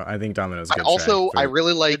Domino though. I think Domino's a good track. I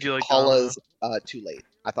really like Paula's Too Late.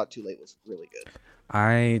 I thought Too Late was really good.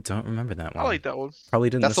 I don't remember that one. I like that one. Probably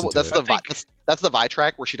didn't listen to it. That's the Vi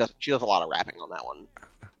track where she does a lot of rapping on that one.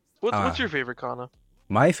 What's your favorite, Kana?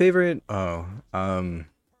 My favorite?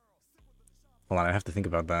 Hold on, I have to think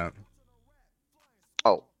about that.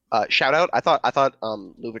 Oh, shout out. I thought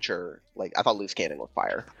Louverture, like I thought Loose Cannon was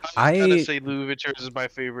fire. I was gonna I say Louverture is my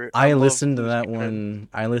favorite. I love listened to Loose that Cannon. one.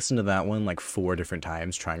 I listened to that one like 4 different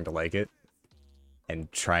times, trying to like it and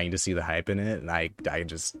trying to see the hype in it, and I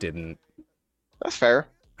just didn't. That's fair.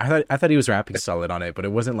 I thought he was rapping solid on it, but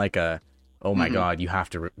it wasn't like a, oh my Mhm. god, you have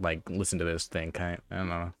to like listen to this thing kind. I don't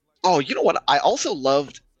know. Oh, you know what? I also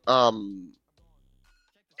loved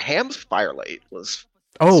Ham's Firelight was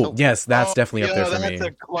Oh so yes, that's Oh, definitely up there for that's me.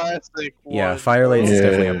 a classic Yeah, one. Firelights is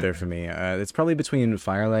definitely Yeah. up there for me. It's probably between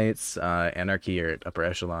Firelights, Anarchy, or Upper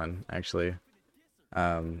Echelon, actually.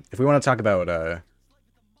 If we want to talk about,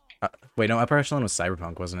 wait, no, Upper Echelon was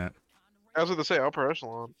Cyberpunk, wasn't it? I was gonna say Upper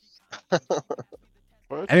Echelon.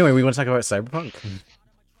 What? Anyway, we want to talk about Cyberpunk.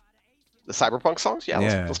 the Cyberpunk songs. Yeah,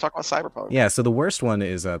 Yeah. let's talk about Cyberpunk. Yeah, so the worst one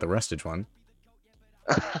is the Rustage one.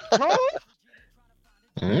 Huh?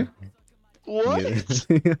 Hmm? What?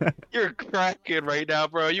 You're cracking right now,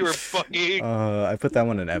 bro. You are fucking. I put that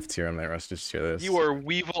one in F tier on my Rustage tier list. You are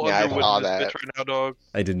Weevil Yeah, I Underwood saw in this that. bitch right now, dog.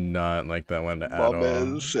 I did not like that one at all.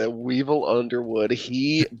 Bubba's Weevil Underwood.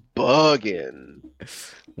 He bugging.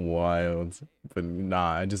 Wild. But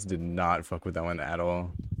nah, I just did not fuck with that one at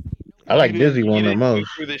all. I like You Dizzy didn't- one you the didn't go most.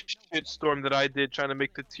 through the shitstorm that I did trying to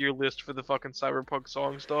make the tier list for the fucking Cyberpunk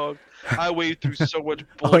songs, dog. I waded through so much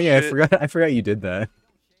bullshit. Oh yeah, I forgot you did that.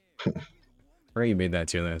 I forgot you made that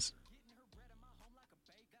tier list.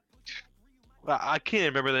 I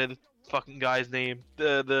can't remember the fucking guy's name.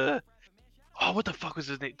 The oh, what the fuck was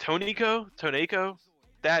his name? Toneko?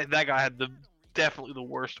 That guy had definitely the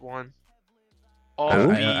worst one. All Who?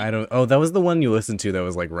 beat. I don't. Oh, that was the one you listened to that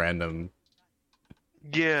was like random.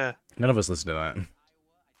 Yeah. None of us listened to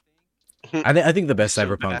that. I think the best So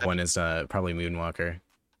Cyberpunk bad. one is probably Moonwalker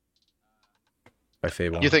by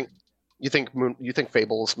Fable. You think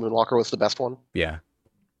Fable's Moonwalker was the best one? Yeah,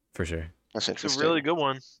 for sure. That's It's a interesting. really good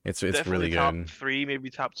one. It's Definitely really top good. 3, maybe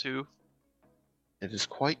top 2. It is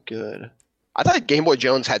quite good. I thought Game Boy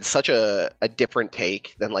Jones had such a different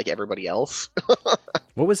take than like everybody else.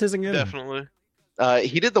 What was his again? Definitely.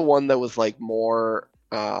 He did the one that was like more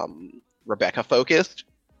Rebecca focused,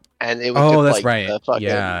 and it was Oh, just that's like right. the fucking,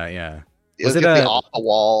 Yeah, yeah. it Was was it just the a- off the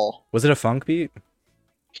wall. Was it a funk beat?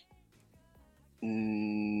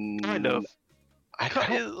 Kind of. I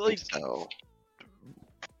don't Like- think so.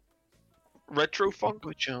 Retro Game funk.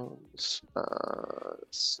 Boy Jones,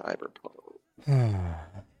 Cyberpunk.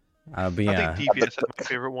 But I yeah, think DPS had my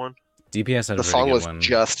favorite one. DPS had The a really song good was one.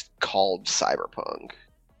 just called Cyberpunk.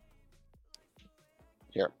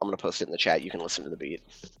 Here, I'm gonna post it in the chat. You can listen to the beat.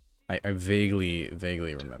 I vaguely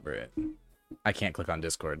remember it. I can't click on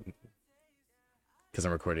Discord because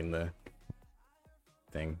I'm recording the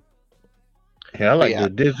thing. Yeah, I like Yeah. the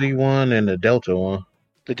Dizzy one and the Delta one.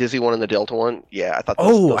 The Dizzy one and the Delta one. Yeah, I thought.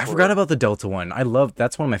 Oh, I forgot about the Delta one.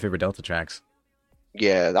 That's one of my favorite Delta tracks.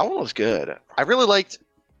 Yeah, that one was good. I really liked.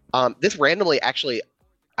 This randomly, actually,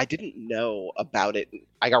 I didn't know about it.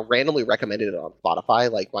 I got randomly recommended it on Spotify.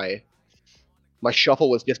 Like my shuffle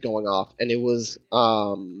was just going off, and it was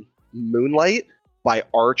Moonlight by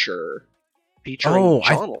Archer, featuring Oh,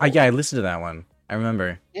 John. yeah, I listened to that one. I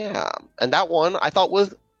remember. Yeah, and that one I thought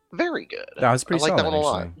was very good. That was pretty I like solid, that one a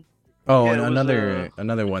lot. actually. Oh, Yeah, and it was,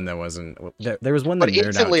 another one that wasn't. There was one that But Nerd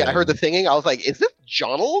instantly, Out I heard the did. singing. I was like, "Is this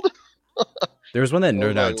Johnald?" There was one that I was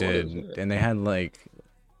Nerd like, Out what did, is it? and they had like,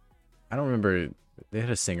 I don't remember. They had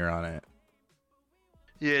a singer on it.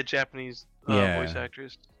 Yeah, Japanese Yeah. voice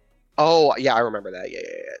actress. Oh, yeah, I remember that.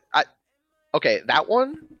 Yeah. Okay, that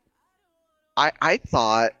one. I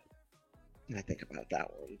thought. Did I think about that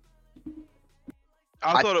one?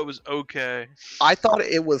 I thought it was okay. I thought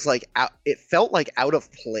it was like out, it felt like out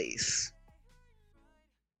of place.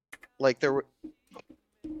 Like there were.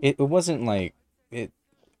 It wasn't like it.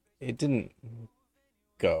 It didn't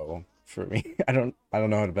go for me. I don't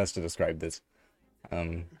know how to best to describe this.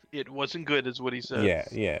 It wasn't good, is what he said.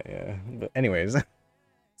 Yeah. But anyways,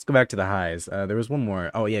 let's go back to the highs. There was one more.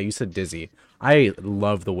 Oh yeah, you said Dizzy. I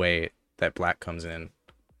love the way that Black comes in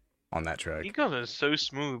on that track. He comes in so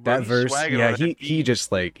smooth, bro. That He's verse, swagging yeah, on that he beat.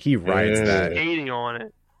 just like he rides Yeah. that. Skating on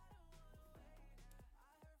it.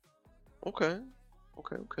 Okay.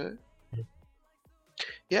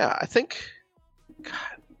 Yeah, I think. God.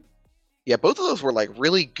 Yeah, both of those were like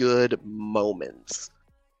really good moments.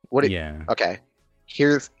 What? Yeah. Okay.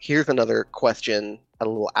 Here's another question, a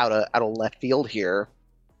little out of left field here.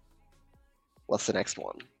 What's the next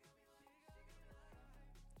one?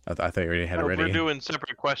 I thought you already had it We're ready. doing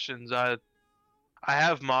separate questions. I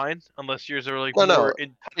have mine, unless yours are like No, no. more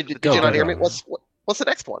in Did Go, you go, not hear go. me? What's the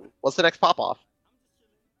next one? What's the next pop off?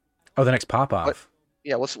 Oh, the next pop off.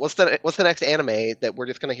 Yeah, what's the next anime that we're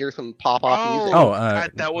just gonna hear some pop off music? Oh,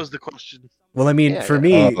 that was the question. Well, I mean, Yeah, for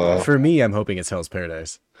yeah. me, I'm hoping it's Hell's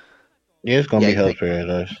Paradise. Yeah, it's gonna Yeah, be you Hell's think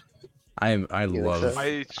Paradise. I you think love so?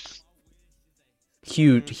 I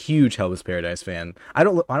huge Hell's Paradise fan. I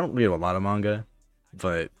don't read a lot of manga,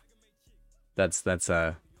 but that's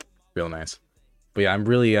real nice. But yeah, I'm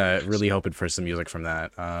really hoping for some music from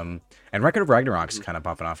that. And Record of Ragnarok's kind of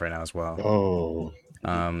popping off right now as well. Oh,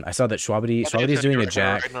 I saw that Schwabity's doing a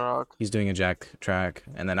Jack. Ragnarok. He's doing a Jack track,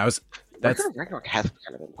 and then Record that's of Ragnarok has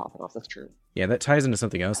kind of been popping off. That's true. yeah, that ties into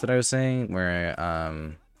something else that I was saying where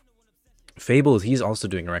Fable, he's also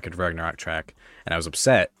doing a Record of Ragnarok track, and I was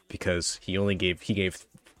upset because he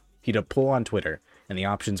did a poll on Twitter, and the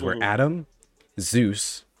options were Adam,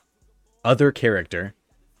 Zeus, other character,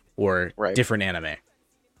 or different anime.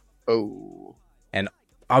 Oh. And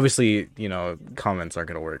obviously, comments aren't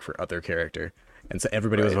going to work for other character. And so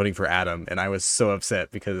everybody was voting for Adam, and I was so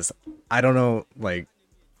upset because I don't know, like,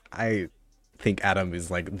 I think Adam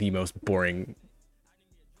is, like, the most boring.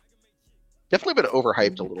 Definitely been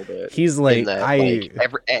overhyped a little bit. He's like,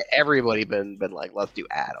 everybody been like, let's do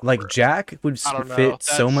Adam. Like, Jack would fit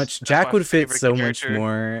so much. Jack would fit so much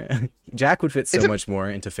more. Jack would fit so much more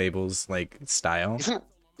into Fable's, like, style.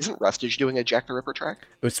 Isn't Rustage doing a Jack the Ripper track?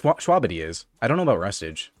 Schwabity is. I don't know about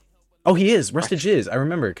Rustage. Oh, he is. Rustage is. I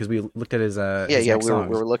remember because we looked at his we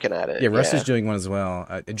were looking at it. Yeah, Rustage doing one as well.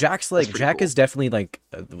 Jack cool. is definitely like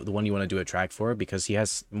the one you want to do a track for because he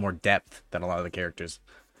has more depth than a lot of the characters.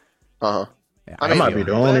 Yeah, I might be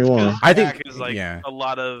the only one. I think Jack is like a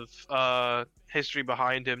lot of history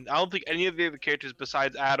behind him. I don't think any of the other characters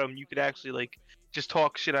besides Adam you could actually like just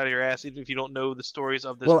talk shit out of your ass, even if you don't know the stories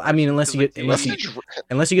of this. Well, I mean, unless you get to the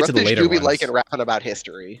later ones. Liking rapping about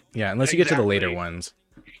history. Yeah, unless you get to the later ones.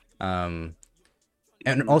 And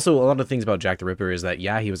also a lot of things about Jack the Ripper is that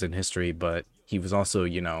he was in history, but he was also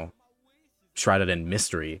shrouded in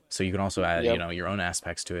mystery. So you can also add your own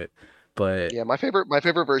aspects to it. But yeah, my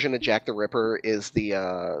favorite version of Jack the Ripper is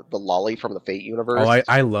the lolly from the Fate universe. Oh,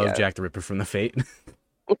 I love Jack the Ripper from the Fate.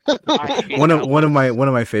 one of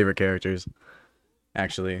my favorite characters.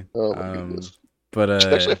 Actually, oh my goodness. But it's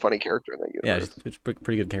actually a funny character in that universe. Yeah, it's a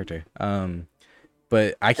pretty good character.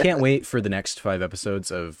 But I can't wait for the next 5 episodes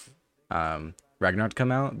of Ragnarok to come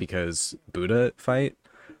out because Buddha fight.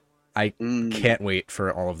 I can't wait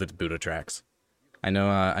for all of the Buddha tracks. I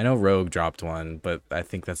know Rogue dropped one, but I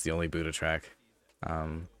think that's the only Buddha track.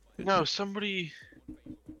 No, somebody's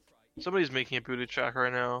making a Buddha track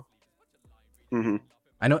right now. Mm-hmm.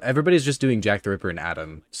 I know everybody's just doing Jack the Ripper and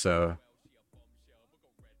Adam, so.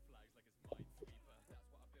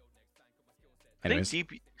 Anyways. I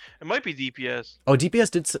think it might be DPS. Oh, DPS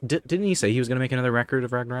didn't he say he was gonna make another Record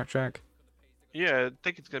of Ragnarok track? Yeah, I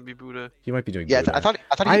think it's gonna be Buddha. He might be doing. Yeah, Buddha.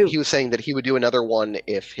 I thought he was saying that he would do another one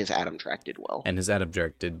if his Adam track did well. And his Adam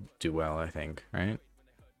track did do well, I think, right?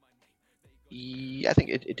 Yeah, I think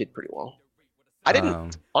it did pretty well. I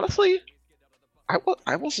didn't honestly.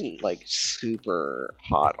 I wasn't like super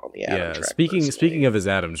hot on the Adam track. Speaking of his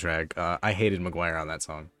Adam track, I hated Maguire on that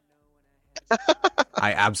song.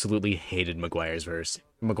 I absolutely hated Maguire's verse.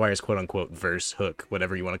 Maguire's quote-unquote verse, hook,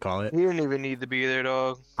 whatever you want to call it. He didn't even need to be there,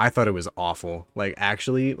 dog. I thought it was awful. Like,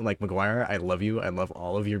 actually, like, Maguire, I love you. I love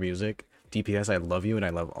all of your music. DPS, I love you, and I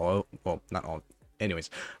love all... Well, not all. Anyways.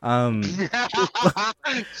 But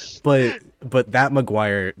that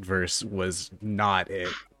Maguire verse was not it.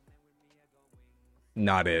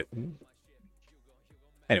 Not it.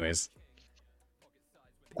 Anyways.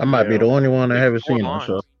 I might be the only one I haven't seen it,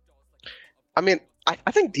 so... I mean,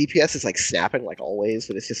 I think DPS is like snapping like always,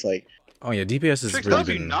 but it's just like, oh yeah, DPS is really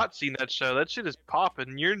been... not seen that show. That shit is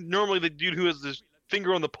popping. You're normally the dude who has this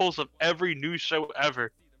finger on the pulse of every new show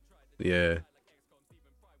ever. Yeah.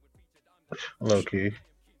 Low key.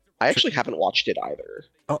 I actually haven't watched it either.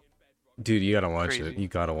 Oh, dude, you gotta watch it. You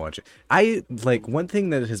gotta watch it. I like one thing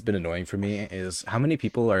that has been annoying for me is how many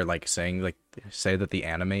people are like say that the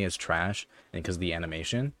anime is trash and because of the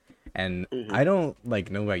animation. And I don't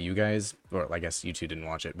like know about you guys, or I guess you two didn't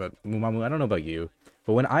watch it, but Mumamu, I don't know about you.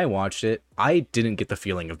 But when I watched it, I didn't get the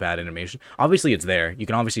feeling of bad animation. Obviously, it's there. You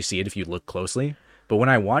can obviously see it if you look closely. But when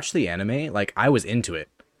I watched the anime, like I was into it.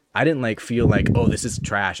 I didn't like feel like, oh, this is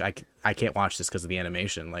trash. I can't watch this because of the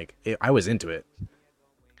animation. Like I was into it.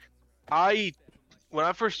 When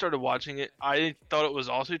I first started watching it, I thought it was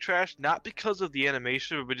also trash, not because of the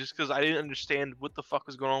animation, but just because I didn't understand what the fuck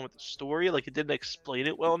was going on with the story. Like, it didn't explain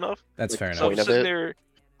it well enough. That's fair So enough. I'm sitting there,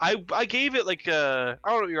 I gave it like I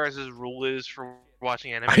don't know what your guys' rule is for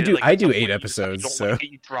watching anime. I do 8 episodes, so like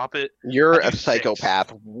it, you drop it. You're a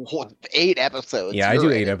psychopath. 8 episodes. Yeah, I do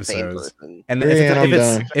 8 episodes. And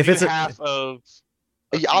if it's half of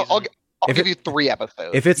Yeah, I'll If give it- you 3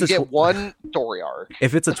 episodes. if it's you a get tw- one story arc.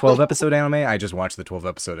 If it's a 12-episode anime, I just watch the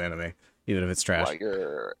 12-episode anime, even if it's trash. Well,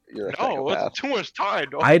 you're a No, psychopath. it's too much time.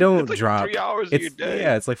 Dog. I don't it's like drop. 3 hours of your day.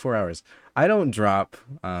 Yeah, it's like 4 hours. I don't drop.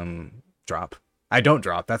 I don't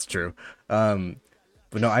drop. That's true.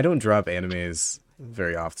 But no, I don't drop animes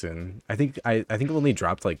very often. I think I've only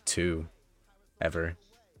dropped like 2 ever.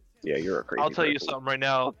 Yeah, you're a crazy I'll tell you person. something right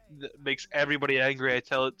now that makes everybody angry. I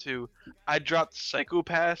tell it to. I dropped Psycho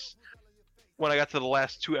Pass when I got to the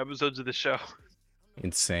last 2 episodes of the show.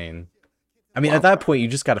 Insane. I mean, at that point, you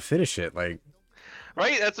just got to finish it. Like,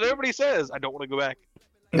 Right? That's what everybody says. I don't want to go back.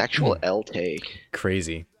 Actual L take.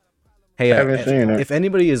 crazy. Hey, I haven't seen it. if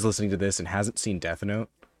anybody is listening to this and hasn't seen Death Note,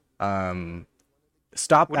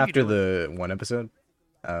 stop What are you after the 1 episode,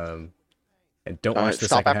 and don't watch the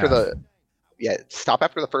Stop second after half. stop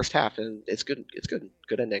after the first half, and it's good. It's good.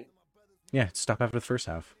 Good ending. Yeah, stop after the first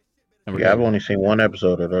half. And we're Yeah, I've good. only seen 1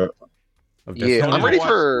 episode of that. Of Death Yeah, Note. I'm ready Go watch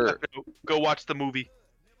for. Go watch the movie.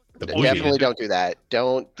 The Oh, movie. Definitely don't do that.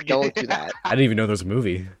 Don't do that. I didn't even know there was a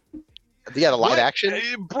movie. Yeah, the live What? action.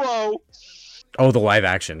 Bro. Oh, the live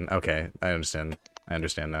action. Okay, I understand. I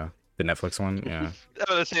understand now. The Netflix one. Yeah, I was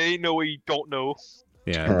gonna say, ain't no way you don't know.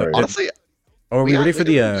 yeah. All right. Honestly, Are we got ready for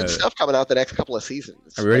good the stuff coming out the next couple of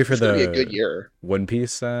seasons? Are we ready Like, for it's gonna be the- a good year? One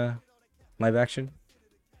Piece live action?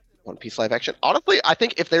 One Piece live action. Honestly, I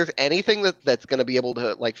think if there's anything that's going to be able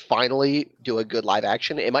to like finally do a good live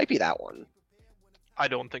action, it might be that one. I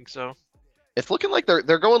don't think so. It's looking like they're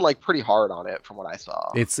going like pretty hard on it from what I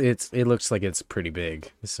saw. It looks like it's pretty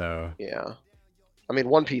big. So Yeah, I mean,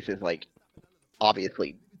 One Piece is like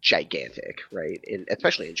obviously gigantic, right?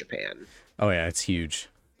 Especially in Japan. oh yeah, it's huge.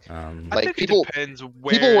 I Like, think people- it depends people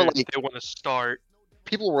where were like- they want to start.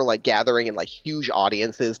 People were like gathering in like huge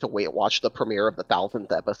audiences to watch the premiere of the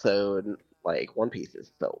 1000th episode. Like, One Piece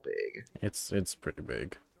is so big. It's pretty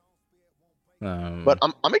big. But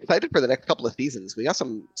I'm excited for the next couple of seasons. We got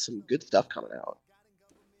some good stuff coming out.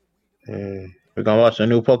 We're gonna watch the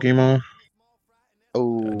new Pokemon.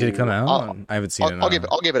 Oh, did it come out? I haven't seen it. I'll give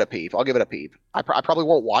it a peep. I'll give it a peep. I probably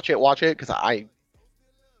won't watch it because I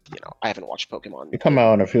haven't watched Pokemon. It come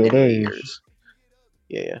out in a few in days. years.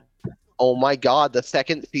 Yeah. Oh my God, the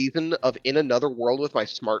second season of In Another World with my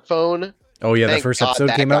smartphone. Oh yeah, the Thank first God episode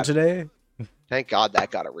that came out got- today. Thank God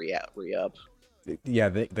that got a re-up. Yeah,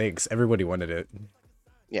 thanks. Everybody wanted it.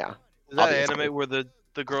 Yeah. Is that Obviously. anime where the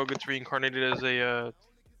girl gets reincarnated as a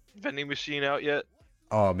vending machine out yet?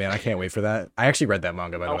 Oh man, I can't wait for that. I actually read that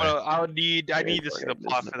manga by the way. I need to see the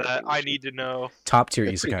plot for that. I need to know. Top tier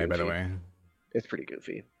It's pretty isekai by the goofy. way. It's pretty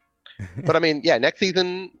goofy. But I mean, yeah, next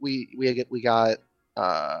season we got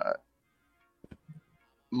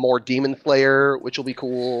more Demon Slayer, which will be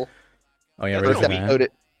cool. Oh yeah, That's ready First for cool.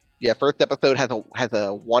 that. first episode has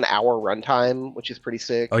a 1 hour runtime, which is pretty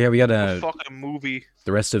sick. Oh yeah, we got A fucking movie.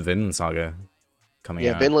 the rest of Vinland Saga coming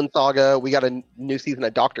Yeah, out. Vinland Saga. We got a new season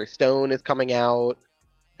of Doctor Stone is coming out.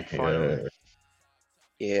 Finally.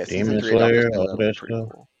 Yeah, Demon season 3 of Dr. Slayer, Stone, all that'll that be pretty stuff.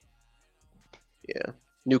 cool. Yeah,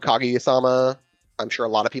 new Kaguya-sama. I'm sure a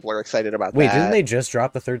lot of people are excited about Wait, that. didn't they just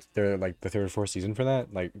drop the third or fourth season for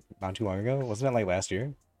that? Like not too long ago? Wasn't that like last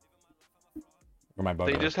year? Or my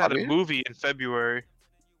They bug? just had a Kaguya? movie in February.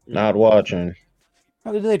 Not watching.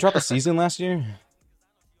 Oh, did they drop a season last year?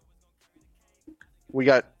 We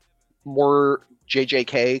got more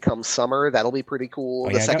JJK come summer. That'll be pretty cool. Oh,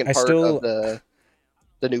 The yeah, I second got- I part still- of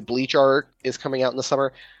the new Bleach arc is coming out in the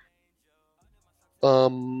summer. I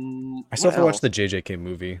still what have to watch else? the JJK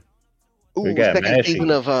movie. We Ooh, got second Mashy.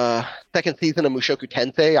 season of Mushoku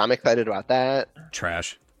Tensei. I'm excited about that.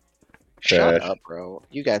 Trash. Shut Trash. up, bro.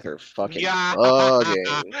 You guys are fucking Yeah.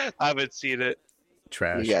 bugging. I haven't seen it.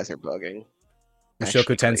 Trash. You guys are bugging.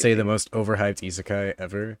 Mushoku Actually Tensei, crazy. the most overhyped isekai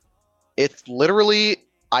ever. It's literally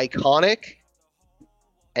iconic,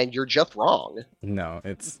 and you're just wrong. No,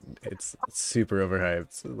 it's super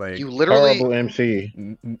overhyped. Like You literally, Horrible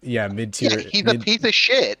MC. yeah, mid tier. yeah, he's a piece of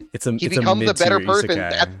shit. It's a He it's becomes a better mid-tier person.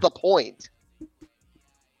 isekai. That's the point.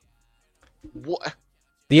 What?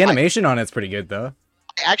 The animation on it's pretty good though.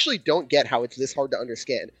 I actually don't get how it's this hard to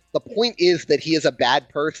understand. The point is that he is a bad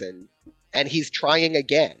person, and he's trying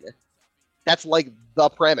again. That's like the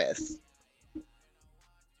premise.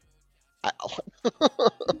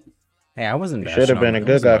 Hey, I wasn't. He should have been a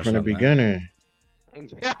good guy from the beginning.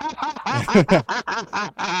 beginning.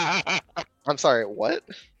 I'm sorry, what?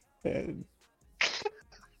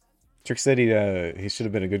 Trick said he should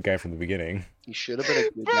have been a good guy from the beginning. He should have been a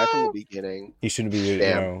good guy from the beginning. He shouldn't be,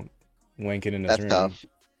 Damn. wanking in his That's room. tough.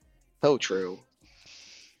 So true.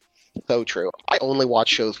 So true. I only watch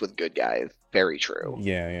shows with good guys. Very true.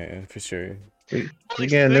 Yeah, for sure. We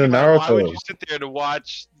get a new Think about it, why would Naruto. you sit there to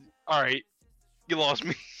watch? All right, you lost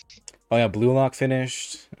me. Oh yeah, Blue Lock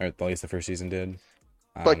finished, or at least the first season did.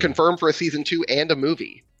 But confirmed for a season 2 and a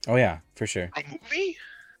movie. Oh yeah, for sure. A movie?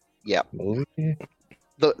 Yeah. Movie?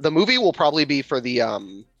 The movie will probably be for the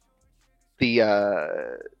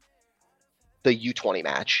U20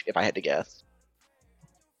 match, if I had to guess.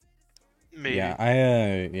 Maybe.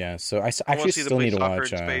 Yeah, So I I wanna actually see them still play need to soccer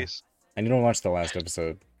watch. in space. I need to watch the last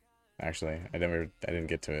episode. Actually, I didn't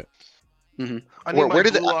get to it. Mm-hmm. I need Where my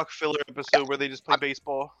did Blue it- Lock filler episode where they just play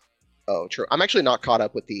baseball. Oh, true. I'm actually not caught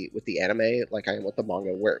up with the anime like I am with the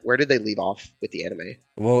manga. Where did they leave off with the anime?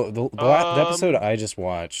 Well, the episode I just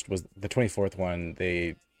watched was the 24th one.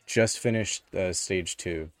 They just finished stage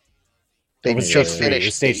 2. They It was just stage 3. It finished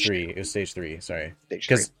was stage 3. It was stage 3. Sorry, Stage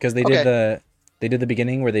 3. because they did the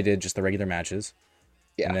beginning where they did just the regular matches.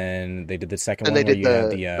 Yeah. And then they did the second And one they where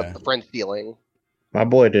did you had the the friend stealing. My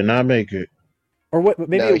boy did not make it. or what?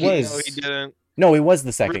 Maybe No, it he- was. No, he didn't. No, it was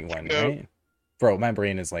the second one, Go. right? Bro, my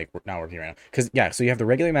brain is like not working right now. Because yeah, so you have the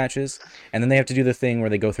regular matches, and then they have to do the thing where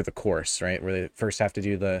they go through the course, right? Where they first have to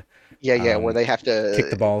do the Where they have to kick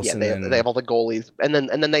the balls Yeah, and they, then- they have all the goalies, and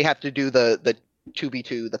then they have to do the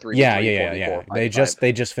 2v2, the 3v3. yeah. 4v4, They 5v5.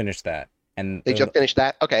 they just finished that, and They just finished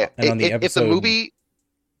that. Okay. And on the If the episode-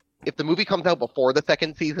 movie comes out before the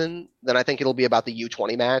second season, then I think it'll be about the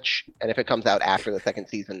U20 match. And if it comes out after the second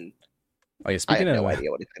season, oh yeah. I Speaking have of no idea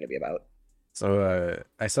what it's going to be about. So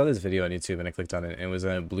I saw this video on YouTube and I clicked on it. And it was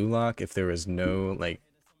a Blue Lock if there was no like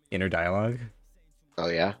inner dialogue, Oh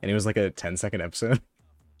yeah, and it was like a 10-second episode.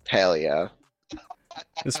 hell yeah,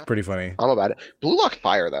 It's pretty funny. I'm about it. Blue Lock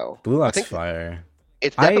Fire though. Blue Lock's think- fire.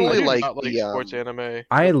 It's I definitely do like not like the sports anime.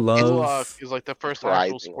 I Blue Lock love is like the first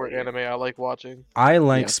actual Surprisingly. sport anime I like watching. I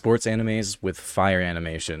like Yeah. sports animes with fire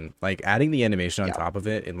animation. Like adding the animation on Yeah. top of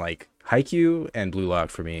it in like Haikyuu and Blue Lock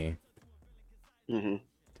for me. hmm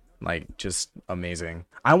Like just amazing.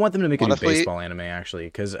 I want them to make a Honestly- new baseball anime actually,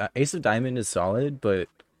 because Ace of Diamond is solid, but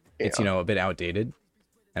it's Yeah. a bit outdated.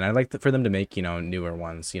 And I'd like for them to make newer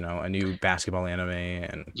ones. A new basketball anime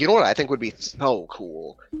and You know what I think would be so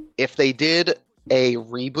cool if they did a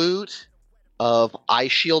reboot of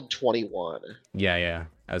Ice Shield 21 yeah.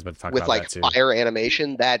 I was about to talk with about like that too. fire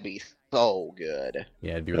animation. That'd be so good.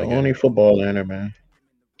 Yeah, it'd be The really only good. football anime.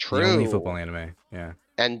 True. The only football anime. Yeah.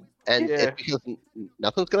 And Yeah. it's because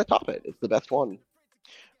nothing's gonna top it. It's the best one.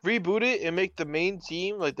 Reboot it and make the main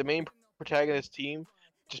team, like the main protagonist team,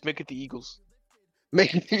 just make it the Eagles.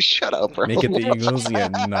 Make you shut up, bro. Make it the Eagles. Yeah,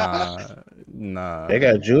 nah. They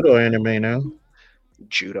got judo anime now.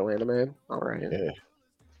 Judo anime. All right. Yeah.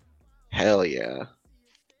 Hell yeah.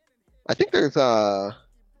 I think there's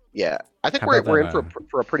yeah. I think How we're about we're that, in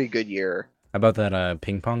for a pretty good year. How about that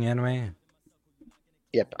ping pong anime?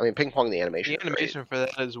 Yep. I mean, ping pong the animation. The is great. animation for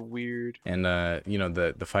that is weird. And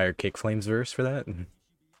the fire kick flames verse for that.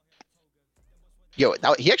 Yo,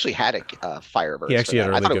 he actually had a fire verse. He actually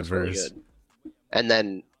for had a that. I really thought it good was verse. good. And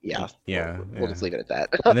then yeah, Yeah, we'll just leave it at that.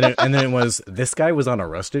 And then it was this guy was on a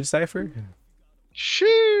Rusted cipher.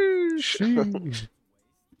 Sheesh.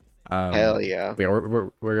 Hell yeah. Yeah,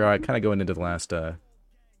 we're kind of going into the last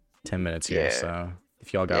 10 minutes here. Yeah. So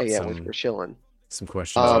if y'all Yeah, got we're chilling. some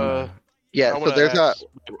questions, Yeah, I so wanna there's a ask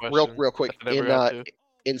a question real quick that I never got to.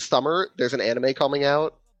 in summer there's an anime coming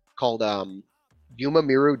out called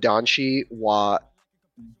Yumamiru Danshi wa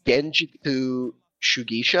Genjitsu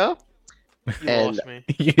Shugisha. You and- lost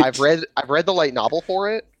me. I've read the light novel for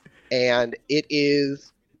it, and it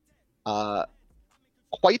is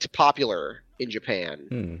quite popular in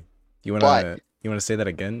Japan. You but- want to say that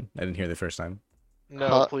again? I didn't hear the first time.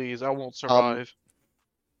 No, please, I won't survive.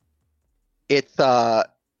 It's a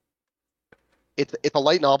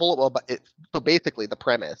light novel. Well, but so basically the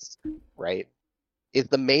premise, right, is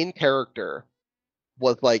the main character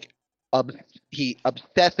was like he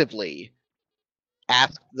obsessively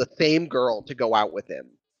asked the same girl to go out with him,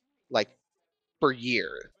 like for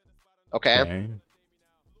years. Okay,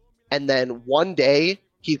 and then one day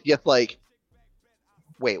he's just like,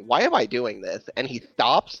 "Wait, why am I doing this?" And he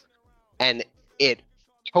stops, and it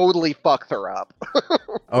totally fucks her up.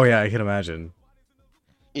 Oh yeah, I can imagine.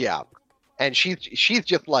 Yeah. And she's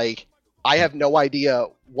just like, I have no idea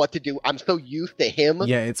what to do. I'm so used to him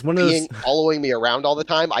Yeah, it's one of those. following me around all the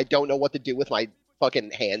time. I don't know what to do with my fucking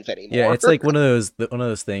hands anymore. Yeah, it's like one of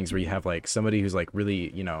those things where you have like somebody who's like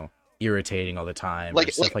really irritating all the time, or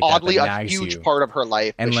like stuff like oddly that a nags huge you. part of her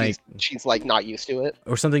life, And, but she's like not used to it.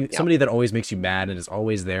 Or something, Yeah. somebody that always makes you mad and is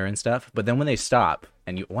always there and stuff. But then when they stop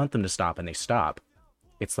and you want them to stop and they stop,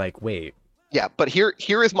 it's like, wait, Yeah, but here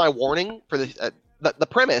is my warning for this. The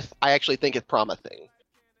premise I actually think is promising.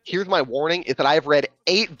 Here's my warning: is that I have read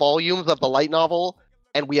 8 volumes of the light novel,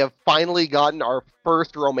 and we have finally gotten our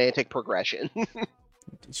first romantic progression.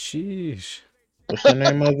 Sheesh. What's the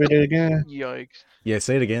name of it again? Yikes. Yeah,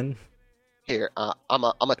 say it again. Here, I'm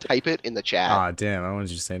a type it in the chat. Ah, damn! I wanted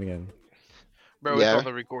you to say it again. Bro, Yeah. it's on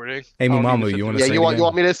the recording. Hey, I don't need Mumamu, sit you wanna through say it. it you again?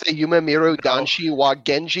 want me to say Yume Miru Danshi wa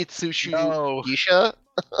Genjitsushu No. Gisha?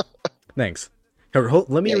 Thanks. Here,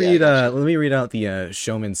 let me Yeah, read. gotcha. Let me read out the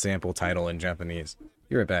Shomen sample title in Japanese.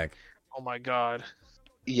 Be right back. Oh my god.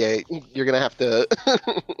 Yeah, you're gonna have to.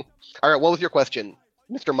 All right, what was your question,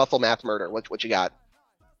 Mr. Muscle Mass Murder? What you got?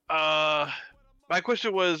 My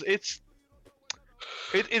question was, it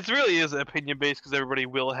really is opinion based because everybody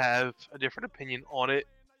will have a different opinion on it.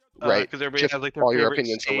 Right. Because everybody Just has like their all your favorite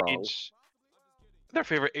opinions are wrong. age. Their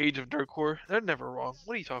favorite age of nerdcore. They're never wrong.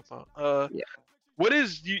 What are you talking about? Yeah. What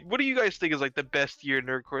do you guys think is like the best year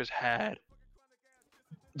nerdcore's had?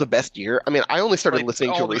 The best year? I mean, I only started Like,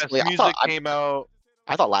 listening to all the recently. best music came out.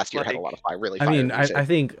 I thought last year had a like- lot of really I fire mean, music. I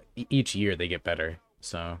think each year they get better.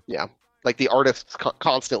 So Like the artists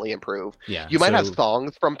constantly improve. yeah. You might have so-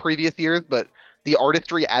 songs from previous years, but the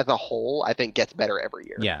artistry as a whole, I think, gets better every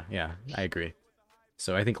year. Yeah, I agree.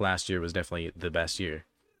 So I think last year was definitely the best year,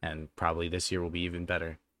 and probably this year will be even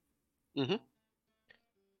better. Mhm.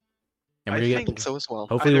 And I we're I gonna think so as well.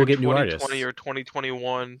 hopefully we'll Either get new 2020 artists. or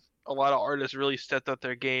 2021. A lot of artists really stepped up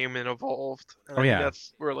their game and evolved. And I Oh, think yeah.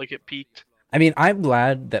 that's where like it peaked. I mean, I'm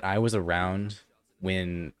glad that I was around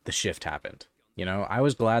when the shift happened. You know, I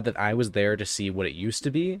was glad that I was there to see what it used to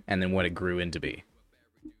be and then what it grew into be.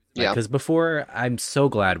 Yeah. Because before, I'm so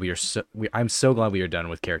glad I'm so glad we are done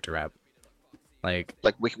with character rap. Like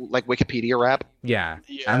Wikipedia rap. yeah,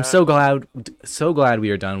 Yeah. I'm so glad we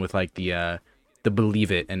are done with like the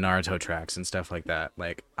Believe It and Naruto tracks and stuff like that.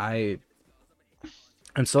 Like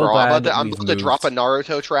I'm so Bro, glad that I'm we've about to drop a moved.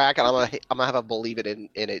 Naruto track, and I'm gonna have a Believe It in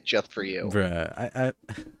it just for you. Bruh,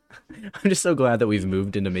 I'm just so glad that we've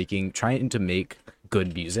moved into trying to make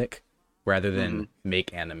good music rather than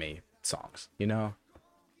make anime songs, you know?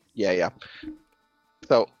 Yeah.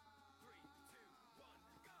 So,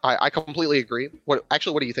 I completely agree. What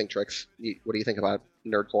do you think, Trix? What do you think about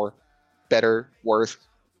Nerdcore? Better, worse?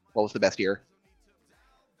 What was the best year?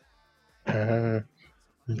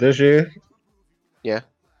 This year,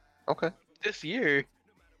 Okay, This year,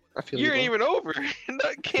 I feel year you. ain't Bro. even over.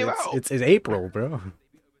 That came out. It's April, bro.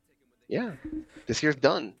 Yeah, this year's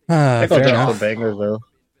done. I Fair got some enough. bangers though.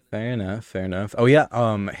 Fair enough. Oh yeah,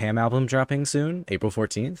 Ham album dropping soon, April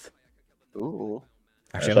 14th. Ooh,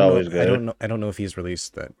 Actually, That's always good. I don't know if he's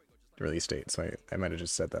released that release date, so I might have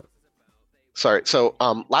just said that. sorry. So,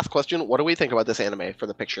 last question. What do we think about this anime for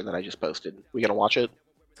the picture that I just posted? We gonna watch it?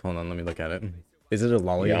 Hold on, let me look at it. Is it a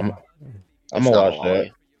lolly? Yeah, I'm It's gonna not a watch that.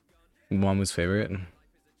 lolly. Mamu's favorite.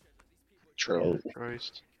 True.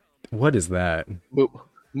 Christ. What is that?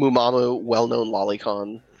 Mumamu, well-known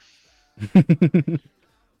lolicon.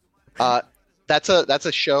 That's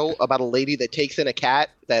a show about a lady that takes in a cat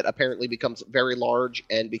that apparently becomes very large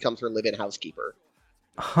and becomes her live-in housekeeper.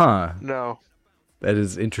 Huh. No. That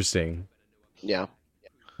is interesting. Yeah.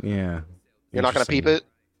 Yeah. You're not gonna peep Interesting. it?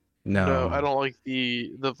 No. I don't like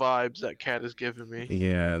the vibes that cat is giving me.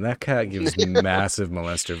 Yeah, that cat gives massive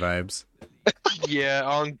molester vibes. Yeah,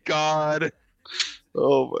 on God.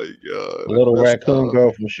 Oh my god. Little That's raccoon dumb.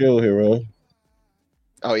 girl from Shield Hero.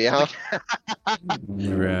 Oh yeah?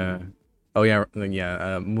 Bruh. Oh yeah,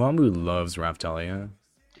 Mamu loves Raptalia.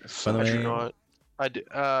 By the I do way, not. I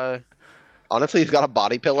do. Honestly, he's got a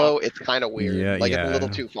body pillow. It's kind of weird. Yeah, It's a little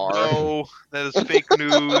yeah. too far. No, that is fake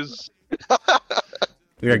news.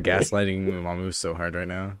 we are gaslighting Mamu so hard right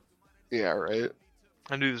now. Yeah, right?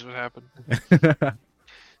 I knew this would happen.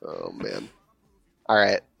 Oh man. All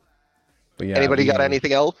right. But yeah, Anybody got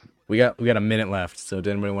anything else? We got a minute left. So, did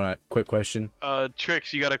anybody want a quick question?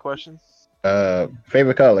 Trix, you got a question?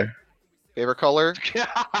 Favorite color? Favorite color?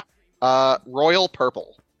 Royal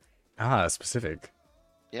purple. Ah, specific.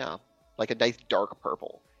 Yeah. Like a nice dark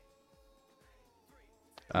purple.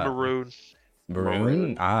 Maroon.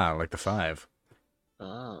 Maroon. Ah, like the 5.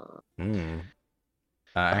 Ah. I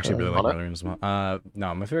actually really like Anna? maroon as well.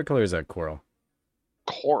 No, my favorite color is coral.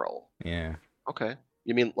 Coral. Yeah. Okay.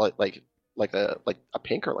 You mean like a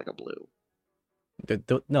pink or like a blue?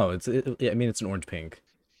 No, I mean it's an orange pink.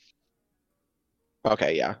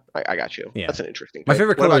 Okay, yeah. I got you. Yeah. That's an interesting My pick.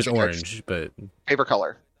 favorite What color about is you, Trix? orange, but Favorite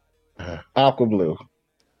color? Aqua blue.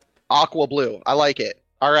 Aqua blue. I like it.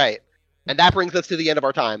 All right. And that brings us to the end of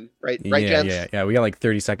our time, right? Right, gents? yeah. We got like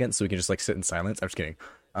 30 seconds, so we can just like sit in silence. I'm just kidding.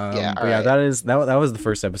 Yeah, but alright. that was the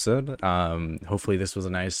first episode. Hopefully this was a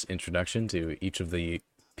nice introduction to each of the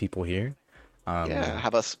people here. Yeah,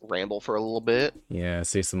 have us ramble for a little bit. Yeah,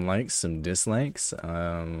 say some likes, some dislikes.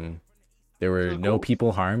 There were Cool. no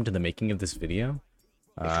people harmed in the making of this video.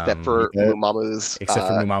 Except for Yeah. Mumamu's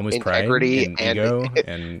Pride integrity and ego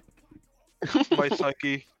and My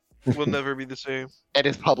psyche will never be the same. and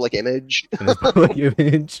his public image. his public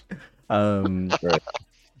image. Right.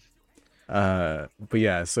 But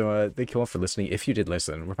yeah, so thank you all for listening. If you did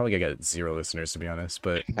listen, we're probably gonna get 0 listeners to be honest,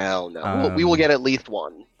 but Hell no. We will get at least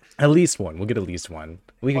one. at least one. We'll get at least one.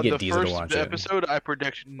 We can On get the Diesel to first watch it. episode, I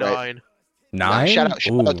predict Right. 9. 9? Shout out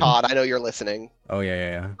Ooh. Todd. I know you're listening. Oh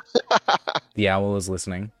yeah. The owl is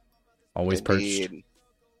listening. Always perched. Indeed.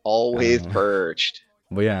 Always Uh, perched.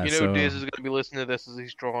 But yeah, You know, so Diz is gonna be listening to this as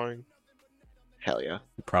he's drawing. Hell yeah.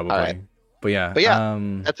 probably. all right. But yeah, But yeah,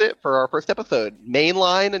 That's it for our first episode.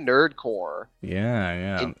 Mainline nerdcore.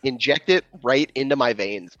 yeah. Inject it right into my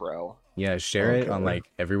veins, bro. Yeah, share it on Okay. like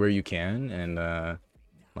everywhere you can, and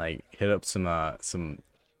like hit up some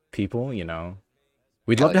people. You know,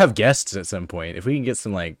 we'd Hell love to yeah. have guests at some point. If we can get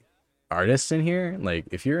some like artists in here, like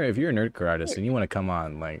if you're a nerdcore artist and you want to come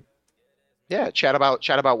on, like Yeah, chat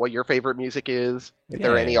about what your favorite music is. If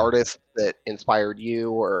there are any Yeah. artists that inspired you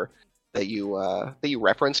or that you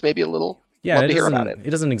reference maybe a little. yeah, Love it to hear doesn't about it. it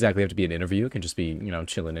doesn't exactly have to be an interview. It can just be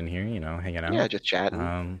chilling in here, hanging out. Yeah, just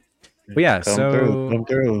chatting. But yeah, Come so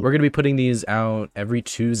through. we're gonna be putting these out every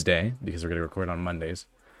Tuesday because we're gonna record on Mondays.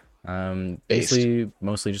 Basically,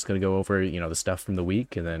 mostly just gonna go over the stuff from the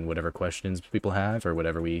week and then whatever questions people have or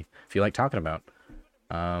whatever we feel like talking about.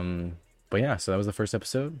 But yeah, so that was the first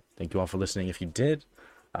episode. Thank you all for listening. If you did,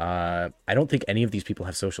 I don't think any of these people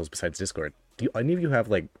have socials besides Discord. Do any of you have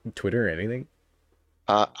like Twitter or anything?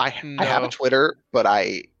 I have a No. Twitter, but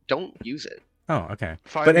I don't use it. Oh, okay.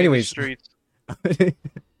 Find But me in the anyways, streets.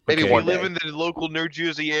 Maybe Okay. If one you live day. in the local New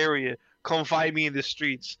Jersey area, come find me in the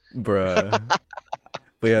streets. bruh.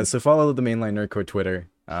 But yeah, so follow the mainline nerdcore Twitter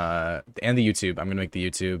and the YouTube. I'm gonna make the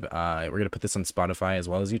YouTube. We're gonna put this on Spotify as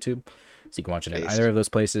well as YouTube, so you can watch it in Based. either of those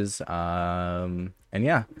places. And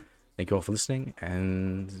yeah, thank you all for listening,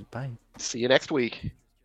 and bye. See you next week.